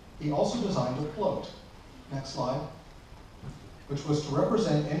 he also designed a float, next slide, which was to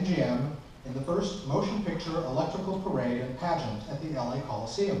represent MGM in the first motion picture electrical parade and pageant at the LA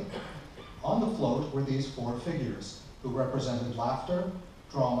Coliseum. On the float were these four figures who represented laughter,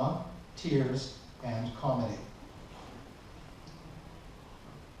 drama, tears, and comedy.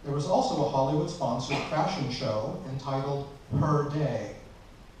 There was also a Hollywood-sponsored fashion show entitled Her Day.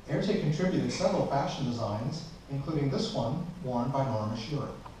 Erte contributed several fashion designs, including this one worn by Norma Shearer.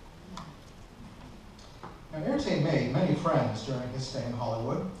 Now, Erte made many friends during his stay in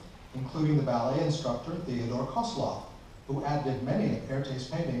Hollywood, including the ballet instructor Theodore Kozlov, who added many of Erte's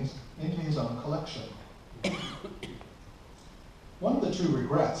paintings into his own collection. One of the true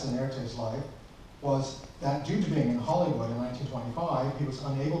regrets in Erte's life was that due to being in Hollywood in 1925, he was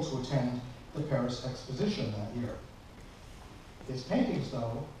unable to attend the Paris Exposition that year. His paintings,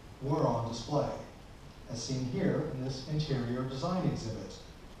 though, were on display, as seen here in this interior design exhibit.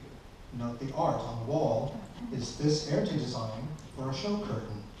 Note the art on the wall is this Erte design for a show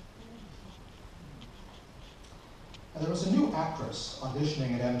curtain. And there was a new actress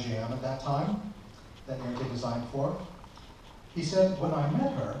auditioning at MGM at that time that Erte designed for. He said, when I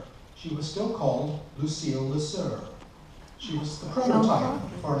met her, she was still called Lucille Lesueur. She was the prototype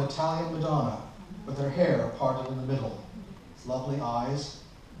for an Italian Madonna, with her hair parted in the middle. Lovely eyes,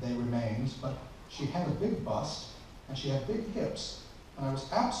 they remained, but she had a big bust, and she had big hips. And I was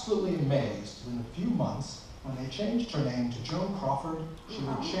absolutely amazed that in a few months, when they changed her name to Joan Crawford, she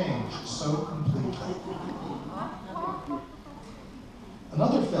would change so completely.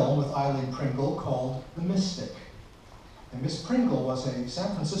 Another film with Eileen Pringle called The Mystic. And Miss Pringle was a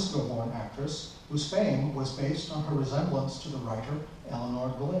San Francisco-born actress whose fame was based on her resemblance to the writer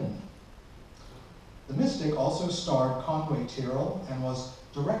Eleanor Glynn. The Mystic also starred Conway Tyrrell and was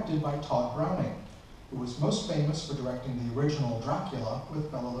directed by Todd Browning, who was most famous for directing the original Dracula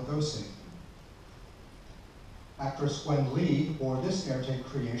with Bela Lugosi. Actress Gwen Lee wore this Erte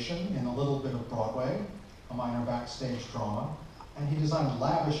creation in A Little Bit of Broadway, a minor backstage drama, and he designed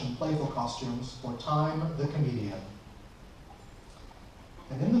lavish and playful costumes for Time the Comedian.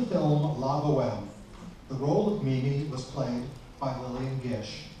 And in the film La Boheme, the role of Mimi was played by Lillian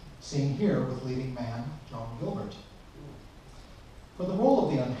Gish, seen here with leading man John Gilbert. For the role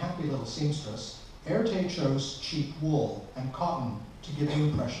of the unhappy little seamstress, Erte chose cheap wool and cotton to give the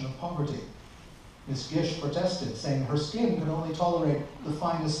impression of poverty. Miss Gish protested, saying her skin could only tolerate the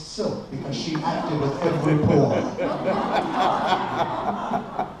finest silk because she acted with every pore.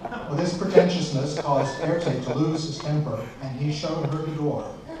 Well, this pretentiousness caused Erte to lose his temper, and he showed her the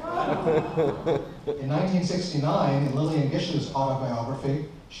door. In 1969, in Lillian Gish's autobiography,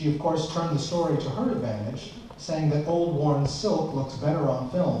 she of course turned the story to her advantage, saying that old worn silk looks better on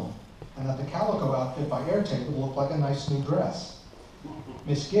film, and that the calico outfit by Erte would look like a nice new dress.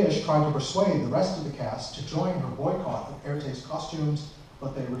 Miss Gish tried to persuade the rest of the cast to join her boycott of Erte's costumes,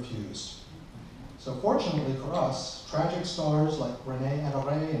 but they refused. So fortunately for us, tragic stars like Renee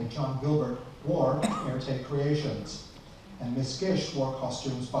Adoré and John Gilbert wore Erte creations, and Miss Gish wore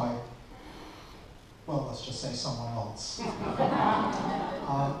costumes by, well, let's just say someone else.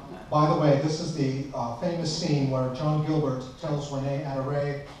 By the way, this is the famous scene where John Gilbert tells Renee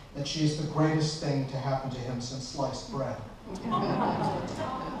Adoré that she is the greatest thing to happen to him since sliced bread.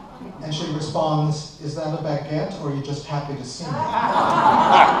 And she responds, "Is that a baguette, or are you just happy to see me?"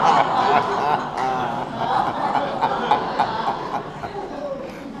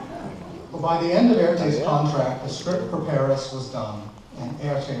 Well, by the end of Erte's contract, the script for Paris was done, and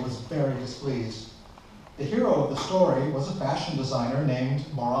Erte was very displeased. The hero of the story was a fashion designer named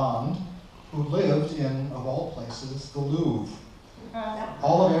Morand, who lived in, of all places, the Louvre.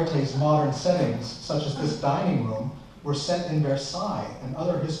 All of Erte's modern settings, such as this dining room, were set in Versailles and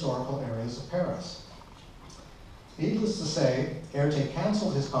other historical areas of Paris. Needless to say, Erte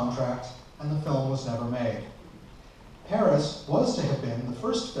canceled his contract and the film was never made. Paris was to have been the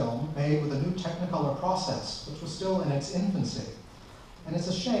first film made with a new Technicolor process, which was still in its infancy. And it's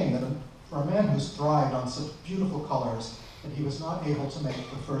a shame that for a man who's thrived on such beautiful colors, that he was not able to make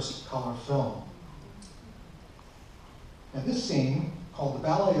the first color film. Now this scene, called the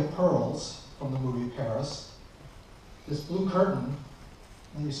Ballet of Pearls from the movie Paris, this blue curtain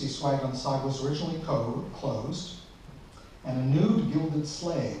that you see swagged on the side was originally closed, and a nude gilded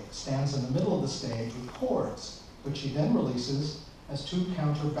slave stands in the middle of the stage with cords, which he then releases as two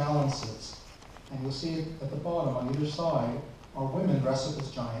counterbalances. And you'll see at the bottom on either side are women dressed up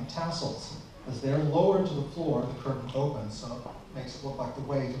as giant tassels. As they're lowered to the floor, the curtain opens, so it makes it look like the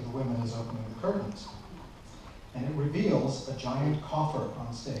weight of the women is opening the curtains. And it reveals a giant coffer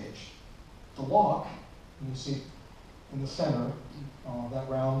on stage. The lock, and you see in the center, that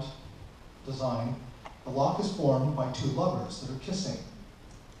round design, the lock is formed by two lovers that are kissing.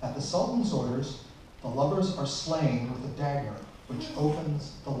 At the Sultan's orders, the lovers are slain with a dagger, which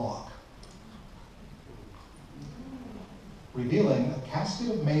opens the lock, revealing a casket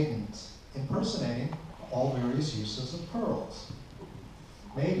of maidens impersonating all various uses of pearls.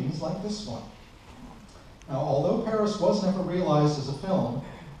 Maidens like this one. Now, although Paris was never realized as a film,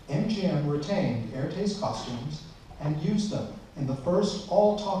 MGM retained Erte's costumes and used them in the first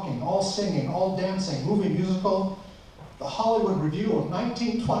all-talking, all-singing, all-dancing movie musical, The Hollywood Review of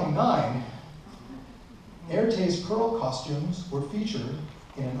 1929. Erte's pearl costumes were featured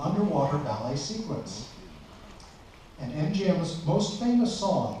in an underwater ballet sequence. And MGM's most famous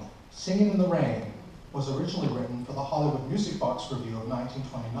song, Singin' in the Rain, was originally written for the Hollywood Music Box Review of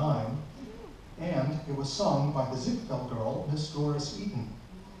 1929, and it was sung by the Ziegfeld girl, Miss Doris Eaton.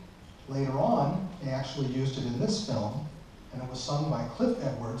 Later on, they actually used it in this film, and it was sung by Cliff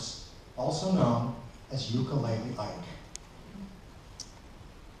Edwards, also known as Ukulele Ike.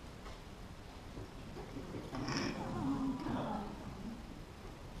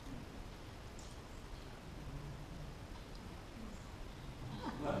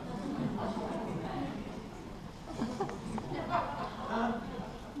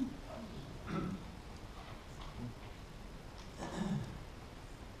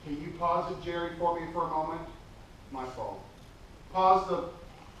 Can you pause it, Jerry, for me for a moment? My fault. Pause the...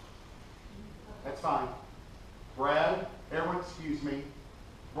 That's fine. Brad, everyone excuse me.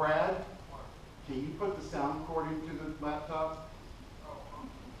 Brad, can you put the sound cord into the laptop?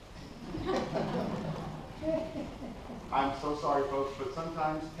 I'm so sorry, folks, but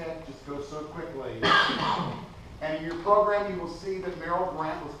sometimes tech just goes so quickly. And in your program, you will see that Meryl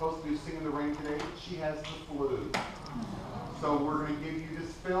Grant was supposed to do Sing in the Rain today, but she has the flu. So we're going to give you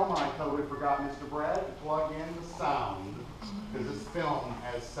this film, and I totally forgot, Mr. Brad, to plug in the sound, because this film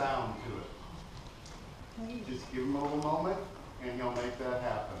has sound to it. Just give him a little moment, and he'll make that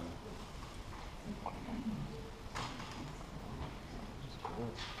happen.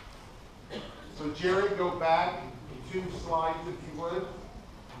 Jerry, go back 2 slides if you would.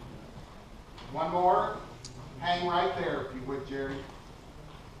 One more. Hang right there if you would, Jerry.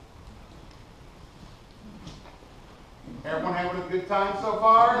 Everyone having a good time so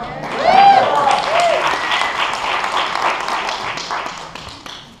far? I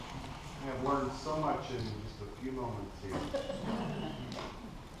have learned so much in just a few moments here.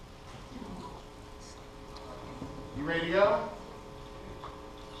 You ready to go?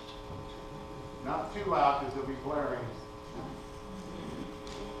 Not too loud because it'll be blaring.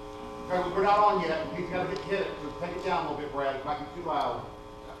 Okay, we're not on yet. He's got to get hit. So take it down a little bit, Brad. It might be too loud.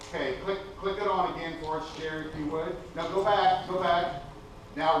 Okay, click it on again for us, Jerry, if you would. Now go back, go back.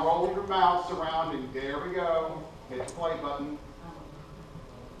 Now roll your mouse around and there we go. Hit the play button.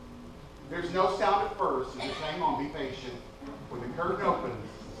 There's no sound at first, so just hang on, be patient. When the curtain opens,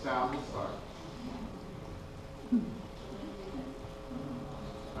 the sound will start.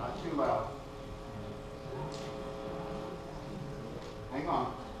 Not too loud. Hang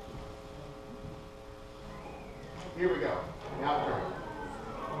on. Here we go. Now turn.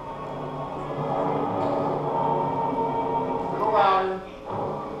 A little louder.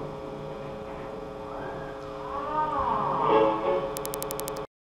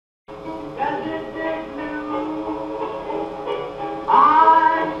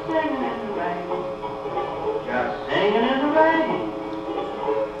 I'm singing in the rain, just singing in the rain.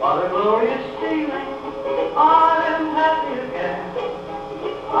 What a glorious feeling, I'm happy again.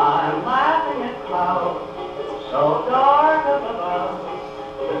 I'm laughing at clouds so dark up above.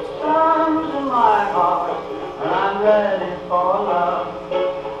 The sun's in my heart, and I'm ready for love.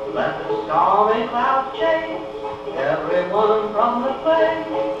 Let the stormy clouds chase everyone from the place.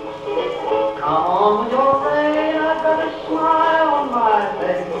 Come on with your rain, I've got a smile on my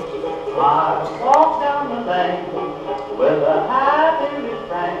face. I walk down the lane with a happy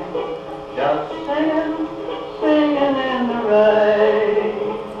refrain, just singing, singing in the rain.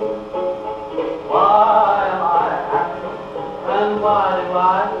 Why am I happy, and why do I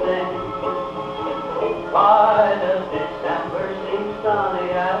sing? Why does December seem sunny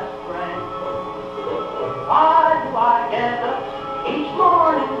as spring? Why do I get up each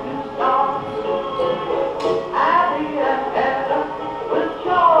morning to start, happy and get up with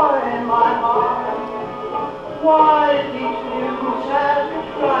joy in my heart? Why is each news as a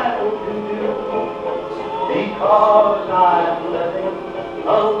trifle to do? Because I'm living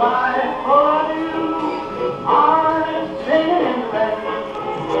a life for you. I'm singing in the rain,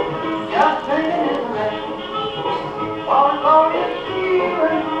 just singing in the rain. For glorious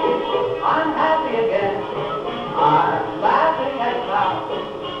feeling, I'm happy again. I'm laughing at clouds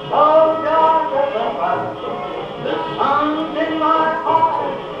so dark as a cloud. The sun's in my heart,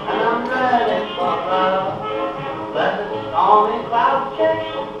 and I'm ready for love. Let the stormy clouds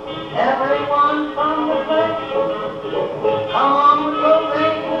chase everyone from the place. Come on with the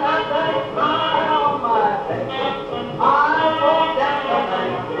rain, I've got a smile on my face. I walk down the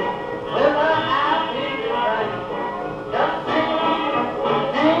lane with a happy refrain, just singing,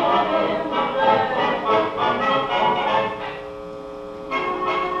 singing in the rain.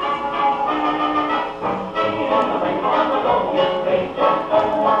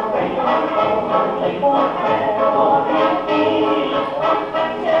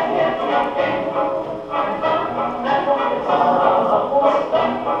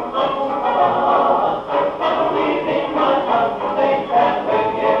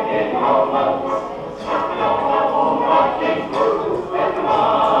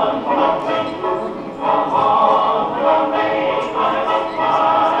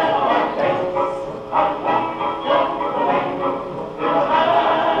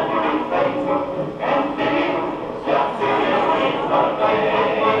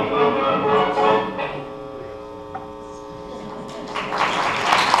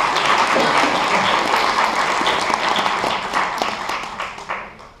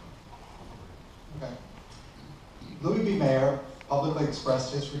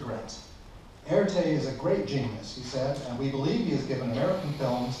 Expressed his regret. Erte is a great genius, he said, and we believe he has given American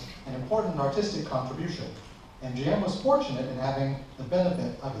films an important artistic contribution. MGM was fortunate in having the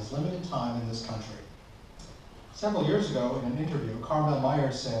benefit of his limited time in this country. Several years ago, in an interview, Carmel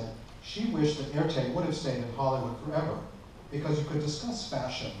Myers said she wished that Erte would have stayed in Hollywood forever, because you could discuss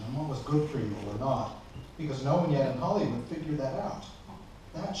fashion and what was good for you or not, because no one yet in Hollywood figured that out.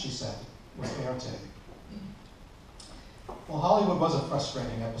 That, she said, was Erte. Well, Hollywood was a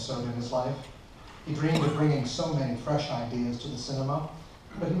frustrating episode in his life. He dreamed of bringing so many fresh ideas to the cinema,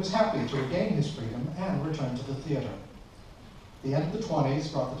 but he was happy to regain his freedom and return to the theater. The end of the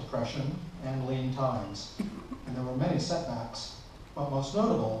 20s brought the Depression and lean times, and there were many setbacks, but most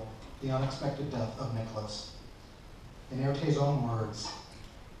notable the unexpected death of Nicholas. In Erte's own words,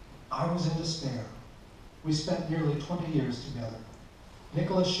 "I was in despair. We spent nearly 20 years together.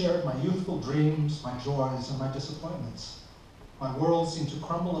 Nicholas shared my youthful dreams, my joys, and my disappointments. My world seemed to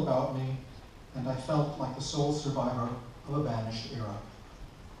crumble about me, and I felt like the sole survivor of a vanished era."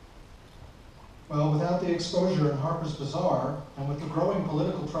 Well, without the exposure in Harper's Bazaar, and with the growing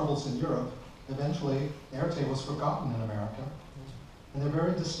political troubles in Europe, eventually Erte was forgotten in America, and there are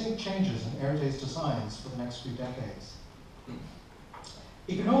very distinct changes in Erte's designs for the next few decades.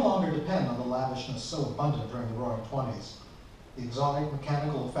 He could no longer depend on the lavishness so abundant during the Roaring '20s. The exotic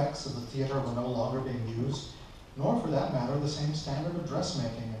mechanical effects of the theater were no longer being used, nor for that matter the same standard of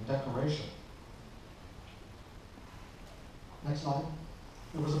dressmaking and decoration. Next slide.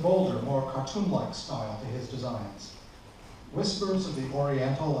 There was a bolder, more cartoon-like style to his designs. Whispers of the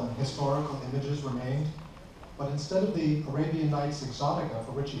Oriental and historical images remained, but instead of the Arabian Nights exotica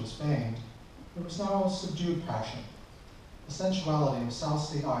for which he was famed, there was now a subdued passion, the sensuality of South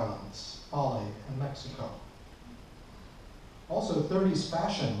Sea islands, Bali, and Mexico. Also, 30s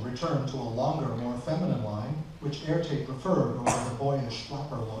fashion returned to a longer, more feminine line, which Erte preferred over the boyish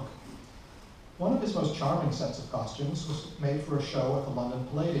flapper look. One of his most charming sets of costumes was made for a show at the London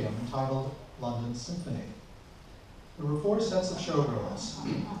Palladium entitled London Symphony. There were 4 sets of showgirls,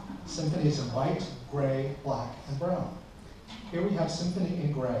 symphonies in white, gray, black, and brown. Here we have Symphony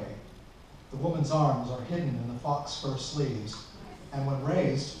in gray. The woman's arms are hidden in the fox fur sleeves, and when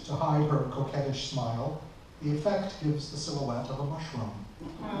raised to hide her coquettish smile, the effect gives the silhouette of a mushroom.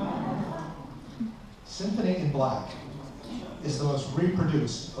 Symphony in black is the most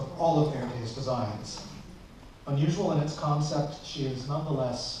reproduced of all of Erte's designs. Unusual in its concept, she is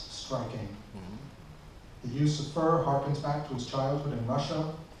nonetheless striking. The use of fur harkens back to his childhood in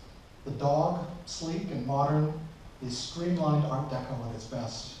Russia. The dog, sleek and modern, is streamlined Art Deco at its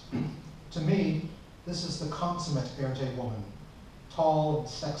best. To me, this is the consummate Erte woman, tall and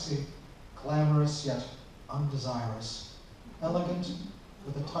sexy, glamorous yet undesirous, elegant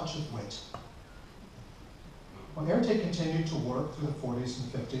with a touch of wit. When Erte continued to work through the 40s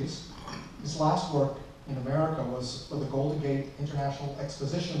and 50s, his last work in America was for the Golden Gate International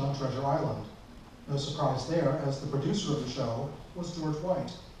Exposition on Treasure Island. No surprise there, as the producer of the show was George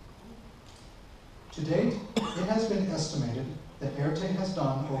White. To date, it has been estimated that Erte has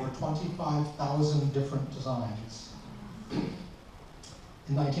done over 25,000 different designs.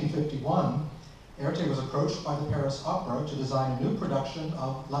 In 1951, Erte was approached by the Paris Opera to design a new production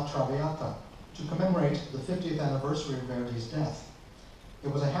of La Traviata to commemorate the 50th anniversary of Verdi's death.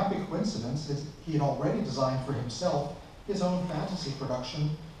 It was a happy coincidence that he had already designed for himself his own fantasy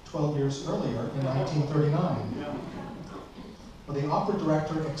production 12 years earlier in 1939. But the opera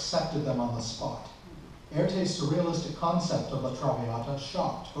director accepted them on the spot. Erte's surrealistic concept of La Traviata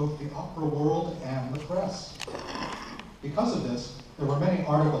shocked both the opera world and the press. Because of this, there were many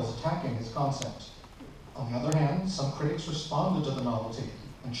articles attacking his concept. On the other hand, some critics responded to the novelty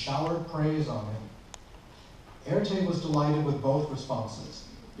and showered praise on him. Erte was delighted with both responses,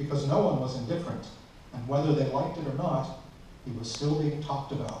 because no one was indifferent, and whether they liked it or not, he was still being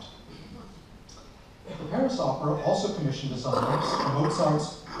talked about. The Paris Opera also commissioned designs for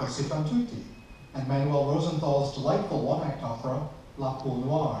Mozart's Così fan tutti and Manuel Rosenthal's delightful one-act opera, La Poule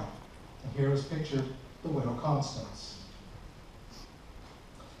Noire. And here is pictured the Widow Constance.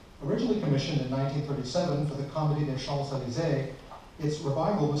 Originally commissioned in 1937 for the Comédie des Champs-Élysées, its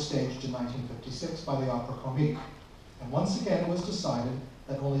revival was staged in 1956 by the Opera Comique. And once again it was decided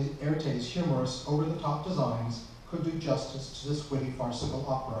that only Erte's humorous, over-the-top designs could do justice to this witty, farcical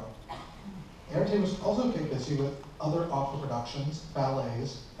opera. Erte was also kept busy with other opera productions,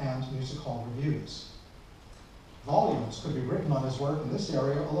 ballets, and music hall reviews. Volumes could be written on his work in this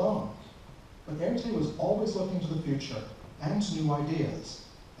area alone. But Erte was always looking to the future and to new ideas,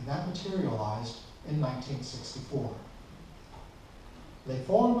 and that materialized in 1964. Les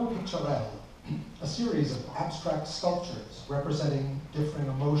Formes Picturelles, a series of abstract sculptures representing differing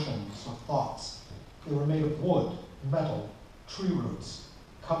emotions or thoughts. They were made of wood, metal, tree roots,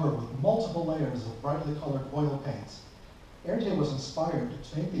 covered with multiple layers of brightly colored oil paints. Erte was inspired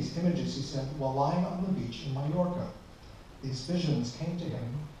to make these images, he said, while lying on the beach in Mallorca. These visions came to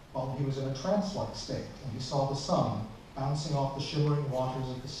him while he was in a trance-like state, and he saw the sun bouncing off the shimmering waters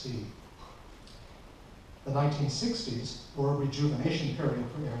of the sea. The 1960s were a rejuvenation period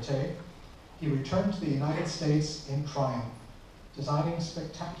for Erte. He returned to the United States in triumph, designing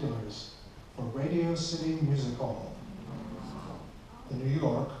spectaculars for Radio City Music Hall, the New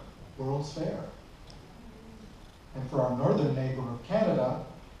York World's Fair. And for our northern neighbor of Canada,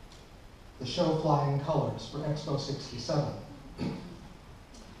 the show Flying Colors for Expo 67.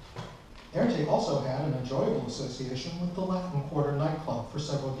 Erte also had an enjoyable association with the Latin Quarter nightclub for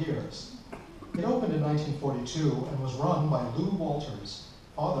several years. It opened in 1942 and was run by Lou Walters,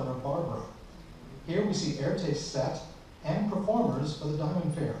 father of Barbara. Here we see Erte's set and performers for the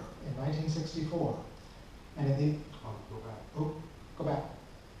Diamond Fair in 1964. And in the, go back.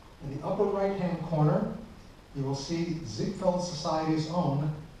 In the upper right-hand corner, you will see Ziegfeld Society's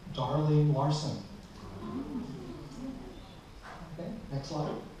own Darlene Larson. Okay, next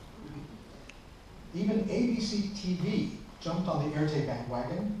slide. Even ABC TV jumped on the Erte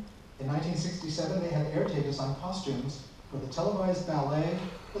bandwagon. In 1967, they had Erte design costumes for the televised ballet,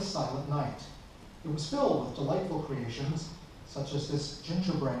 The Silent Night. It was filled with delightful creations, such as this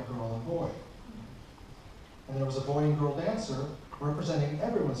gingerbread girl and boy. And there was a boy and girl dancer representing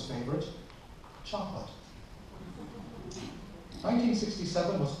everyone's favorite, chocolate.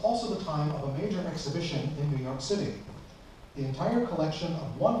 1967 was also the time of a major exhibition in New York City. The entire collection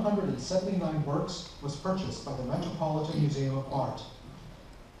of 179 works was purchased by the Metropolitan Museum of Art.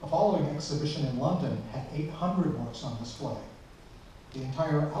 The following exhibition in London had 800 works on display. The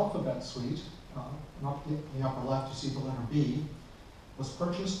entire alphabet suite, in the upper left you see the letter B, was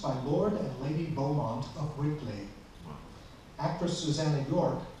purchased by Lord and Lady Beaumont of Wigley. Actress Susanna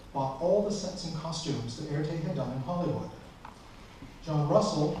York bought all the sets and costumes that Erte had done in Hollywood. John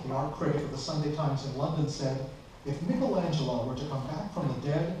Russell, the art critic of the Sunday Times in London, said, "If Michelangelo were to come back from the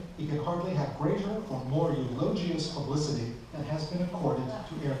dead, he could hardly have greater or more eulogious publicity than has been accorded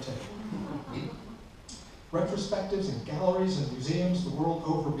to Erte." Retrospectives in galleries and museums the world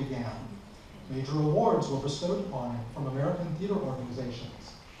over began. Major awards were bestowed upon him from American theater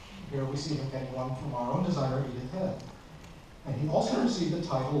organizations. Here we see him getting one from our own designer, Edith Head. And he also received the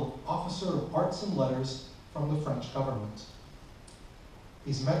title of Officer of Arts and Letters from the French government.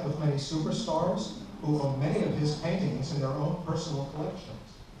 He's met with many superstars who own many of his paintings in their own personal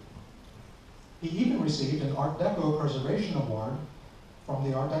collections. He even received an Art Deco Preservation Award from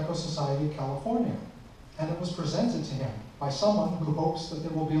the Art Deco Society of California, and it was presented to him by someone who hopes that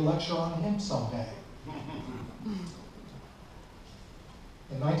there will be a lecture on him someday.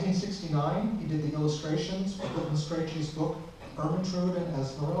 In 1969, he did the illustrations for Hilton Strachey's book, Ermentrude and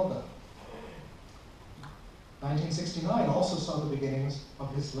Esmeralda. 1969 also saw the beginnings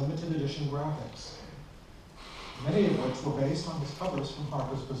of his limited edition graphics, many of which were based on his covers from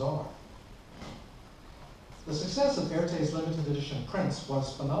Harper's Bazaar. The success of Erte's limited edition prints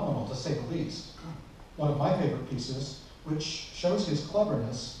was phenomenal, to say the least. One of my favorite pieces, which shows his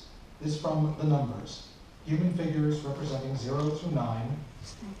cleverness, is from the numbers. Human figures representing 0 through 9.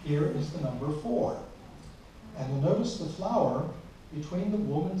 Here is the number 4. And you'll notice the flower between the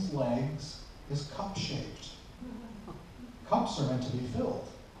woman's legs is cup-shaped. Cups are meant to be filled.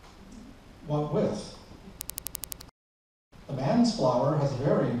 What with? The man's flower has a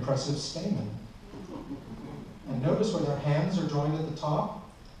very impressive stamen. And notice where their hands are joined at the top?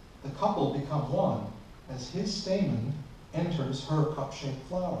 The couple become one as his stamen enters her cup-shaped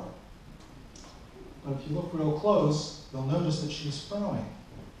flower. But if you look real close, you'll notice that she's frowning.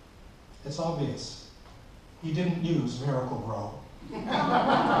 It's obvious. He didn't use Miracle Grow.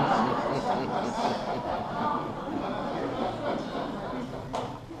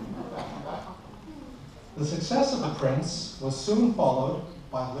 The success of the prints was soon followed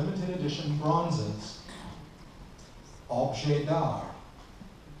by limited edition bronzes, objet d'art,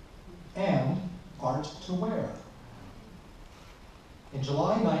 and art to wear. In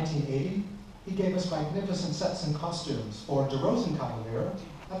July 1980, he gave us magnificent sets and costumes for De Rosenkavalier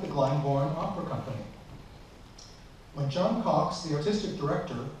at the Glyndebourne Opera Company. When John Cox, the artistic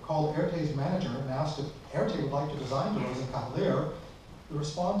director, called Erte's manager and asked if Erte would like to design De Rosenkavalier, the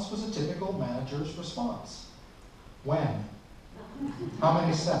response was a typical manager's response. When? How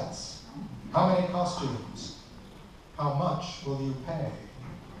many sets? How many costumes? How much will you pay?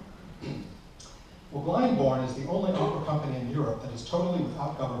 Well, Glyndebourne is the only opera company in Europe that is totally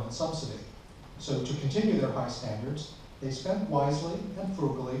without government subsidy. So to continue their high standards, they spent wisely and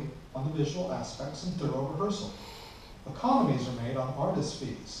frugally on the visual aspects and thorough rehearsal. Economies are made on artist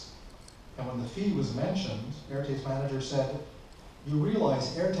fees. And when the fee was mentioned, Erte's manager said, "You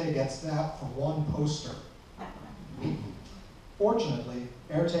realize Erte gets that for one poster." Fortunately,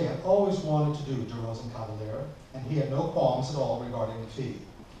 Erte had always wanted to do De Rosenkavalier, and he had no qualms at all regarding the fee.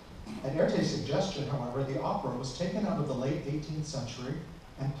 At Erte's suggestion, however, the opera was taken out of the late 18th century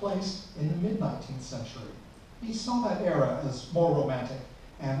and placed in the mid-19th century. He saw that era as more romantic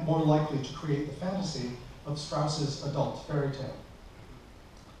and more likely to create the fantasy of Strauss's adult fairy tale.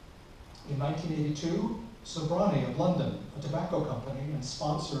 In 1982, Sobrani of London, a tobacco company and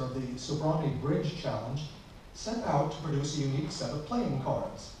sponsor of the Sobrani Bridge Challenge, set out to produce a unique set of playing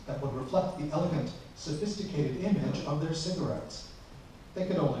cards that would reflect the elegant, sophisticated image of their cigarettes. They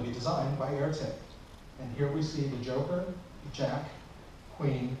could only be designed by Erte. And here we see the Joker, Jack,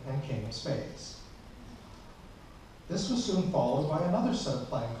 Queen, and King of Spades. This was soon followed by another set of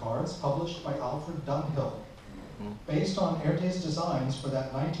playing cards published by Alfred Dunhill, based on Erte's designs for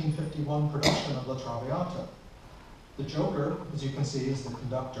that 1951 production of La Traviata. The Joker, as you can see, is the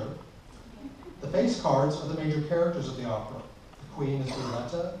conductor. The face cards are the major characters of the opera. The Queen is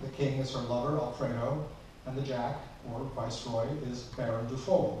Violetta, the King is her lover, Alfredo, and the Jack, or Viceroy, is Baron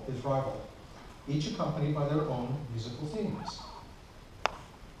Dufault, his rival, each accompanied by their own musical themes.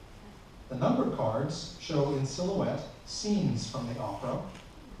 The numbered cards show in silhouette scenes from the opera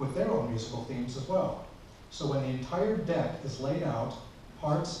with their own musical themes as well. So when the entire deck is laid out,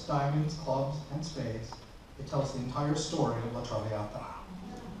 hearts, diamonds, clubs, and spades, it tells the entire story of La Traviata.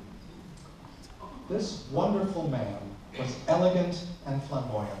 This wonderful man was elegant and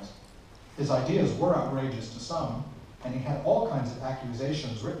flamboyant. His ideas were outrageous to some, and he had all kinds of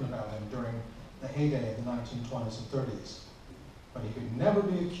accusations written about him during the heyday of the 1920s and 30s. But he could never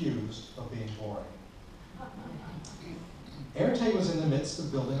be accused of being boring. Erte was in the midst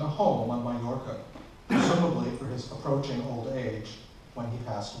of building a home on Mallorca, presumably for his approaching old age when he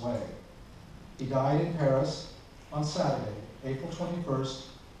passed away. He died in Paris on Saturday, April 21st,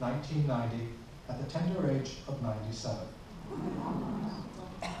 1990, at the tender age of 97.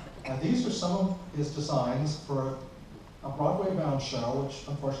 And these are some of his designs for a Broadway-bound show, which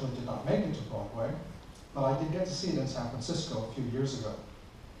unfortunately did not make it to Broadway, but I did get to see it in San Francisco a few years ago.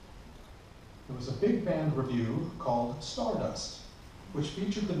 There was a big band review called Stardust, which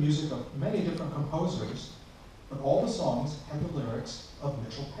featured the music of many different composers, but all the songs had the lyrics of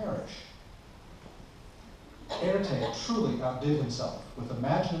Mitchell Parrish. Erte truly outdid himself with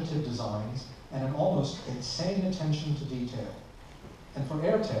imaginative designs and an almost insane attention to detail. And for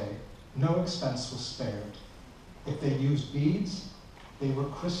Erte, no expense was spared. If they used beads, they were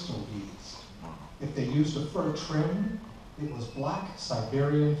crystal beads. If they used a fur trim, it was black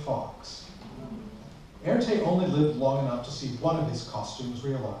Siberian fox. Erte only lived long enough to see one of his costumes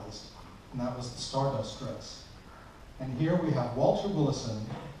realized, and that was the Stardust dress. And here we have Walter Willison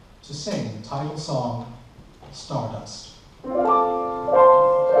to sing the title song, Stardust.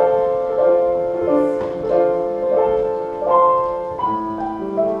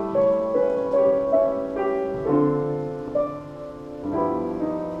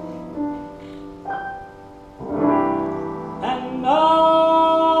 And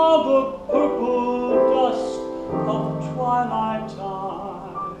now the purple dust of twilight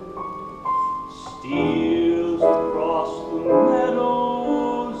time steals across the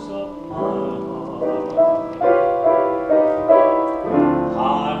meadows of my heart.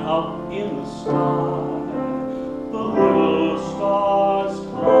 High up in the sky, the little stars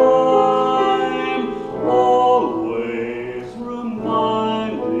climb, always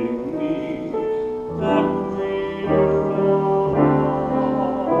reminding me that we're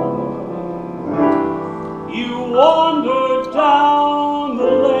apart. You wander down the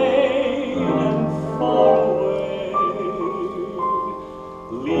lane and far away,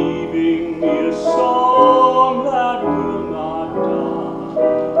 leaving me a song that will not die.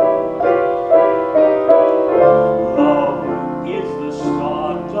 Love is the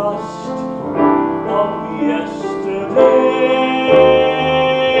stardust of yesterday,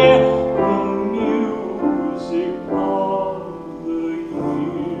 the music of the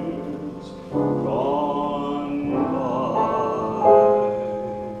years gone by.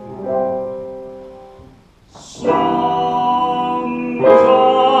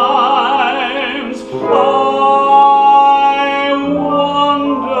 Sometimes I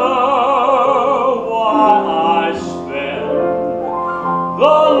wonder why I spend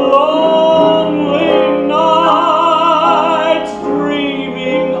the lonely nights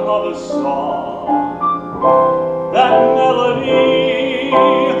dreaming of a song. That melody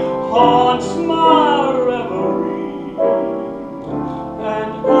haunts my reverie,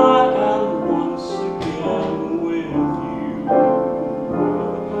 and I am once again with you.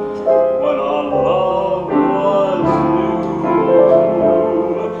 When our love was new,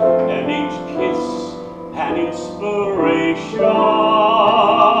 and each kiss an inspiration.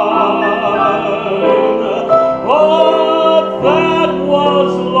 But that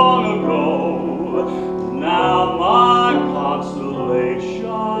was long ago. Now my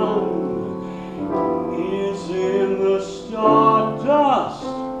consolation is in the stardust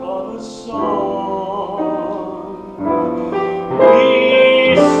of a song.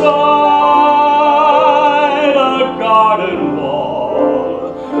 Beside a garden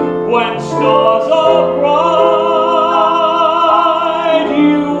wall, when stars are bright,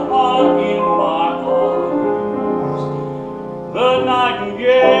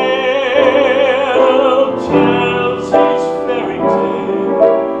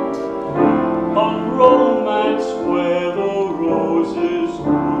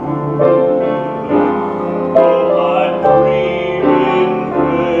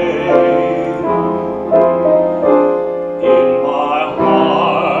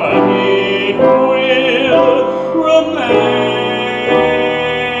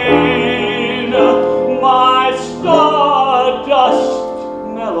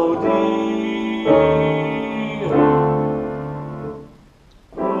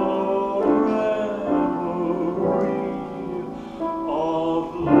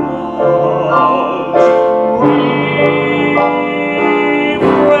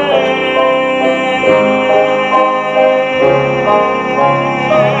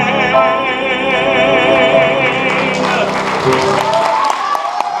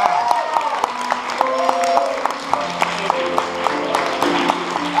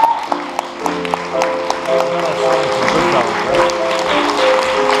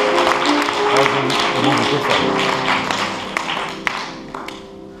 No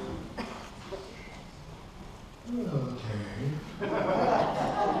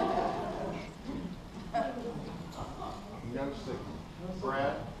signal.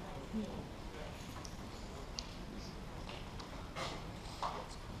 Brad?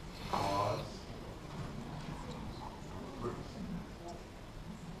 Pause.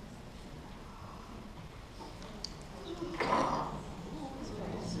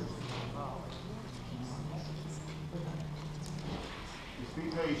 Just be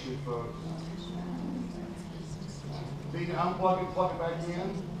patient, folks. So you can unplug it, plug it back in?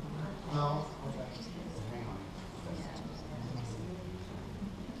 No? Okay. Hang on.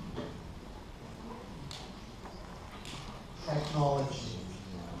 Technology.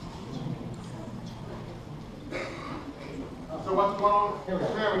 So what's going on? There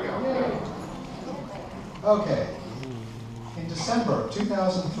we go. Okay. In December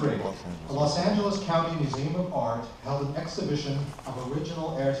 2003, the Los Angeles County Museum of Art held an exhibition of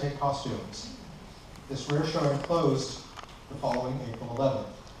original Erte costumes. This rare showing closed the following April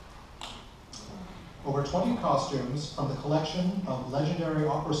 11th. Over 20 costumes from the collection of legendary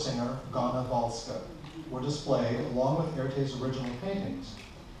opera singer Ghana Valska were displayed along with Erte's original paintings.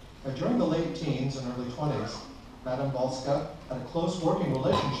 During the late teens and early 20s, Madame Valska had a close working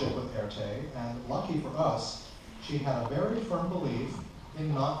relationship with Erte, and lucky for us, she had a very firm belief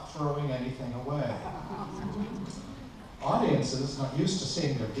in not throwing anything away. Audiences, not used to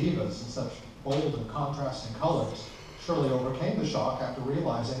seeing their divas in such bold and contrasting colors, surely overcame the shock after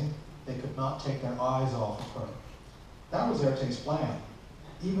realizing they could not take their eyes off of her. That was Erte's plan.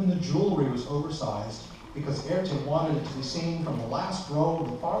 Even the jewelry was oversized because Erte wanted it to be seen from the last row of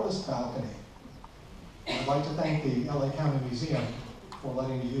the farthest balcony. I'd like to thank the LA County Museum for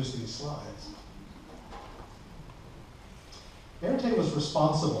letting me use these slides. Erte was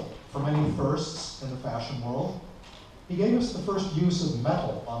responsible for many firsts in the fashion world. He gave us the first use of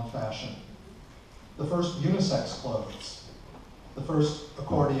metal on fashion, the first unisex clothes, the first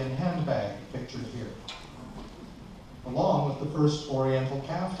accordion handbag pictured here, along with the first oriental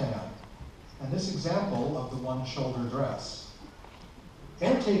caftan, and this example of the one-shoulder dress.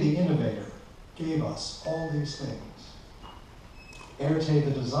 Erte the innovator gave us all these things. Erte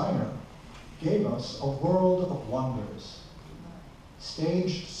the designer gave us a world of wonders,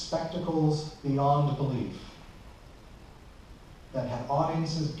 staged spectacles beyond belief that had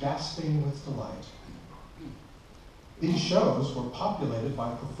audiences gasping with delight. These shows were populated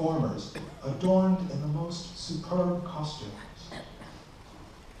by performers adorned in the most superb costumes.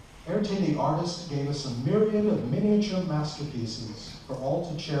 Erte the artist gave us a myriad of miniature masterpieces for all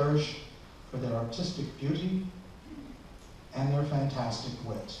to cherish for their artistic beauty and their fantastic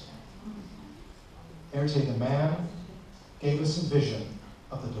wit. Erte the man gave us a vision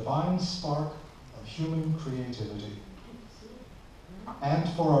of the divine spark of human creativity. And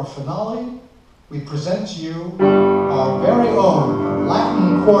for our finale, we present to you our very own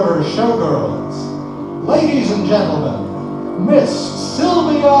Latin Quarter showgirls. Ladies and gentlemen, Miss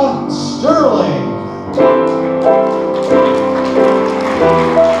Sylvia Sterling.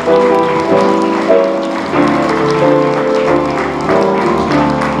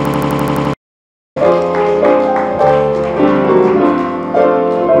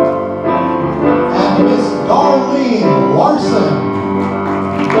 And Miss Darlene Larson.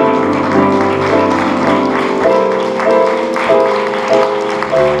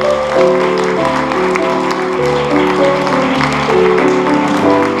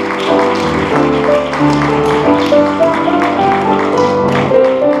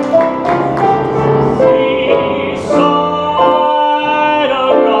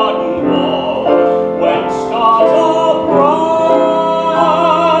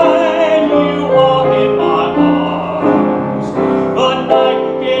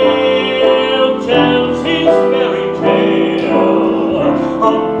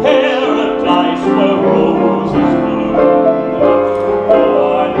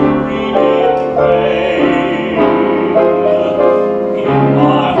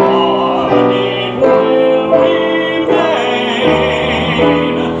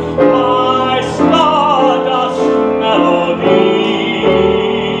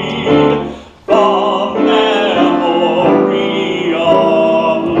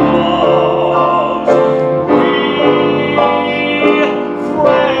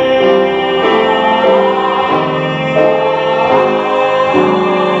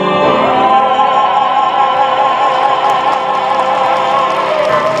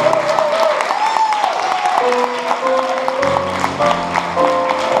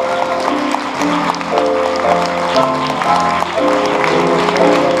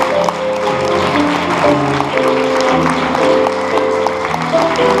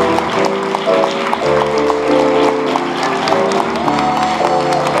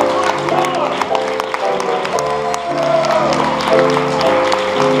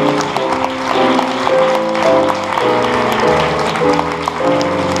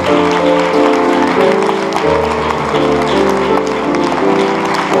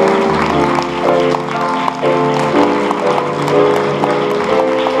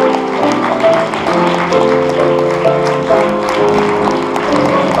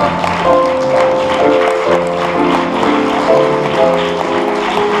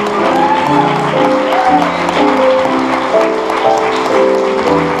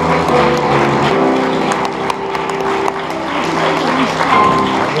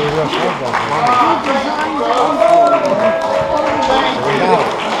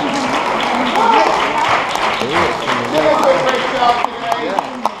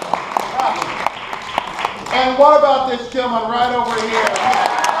 what about this gentleman right over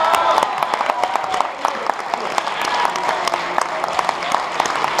here?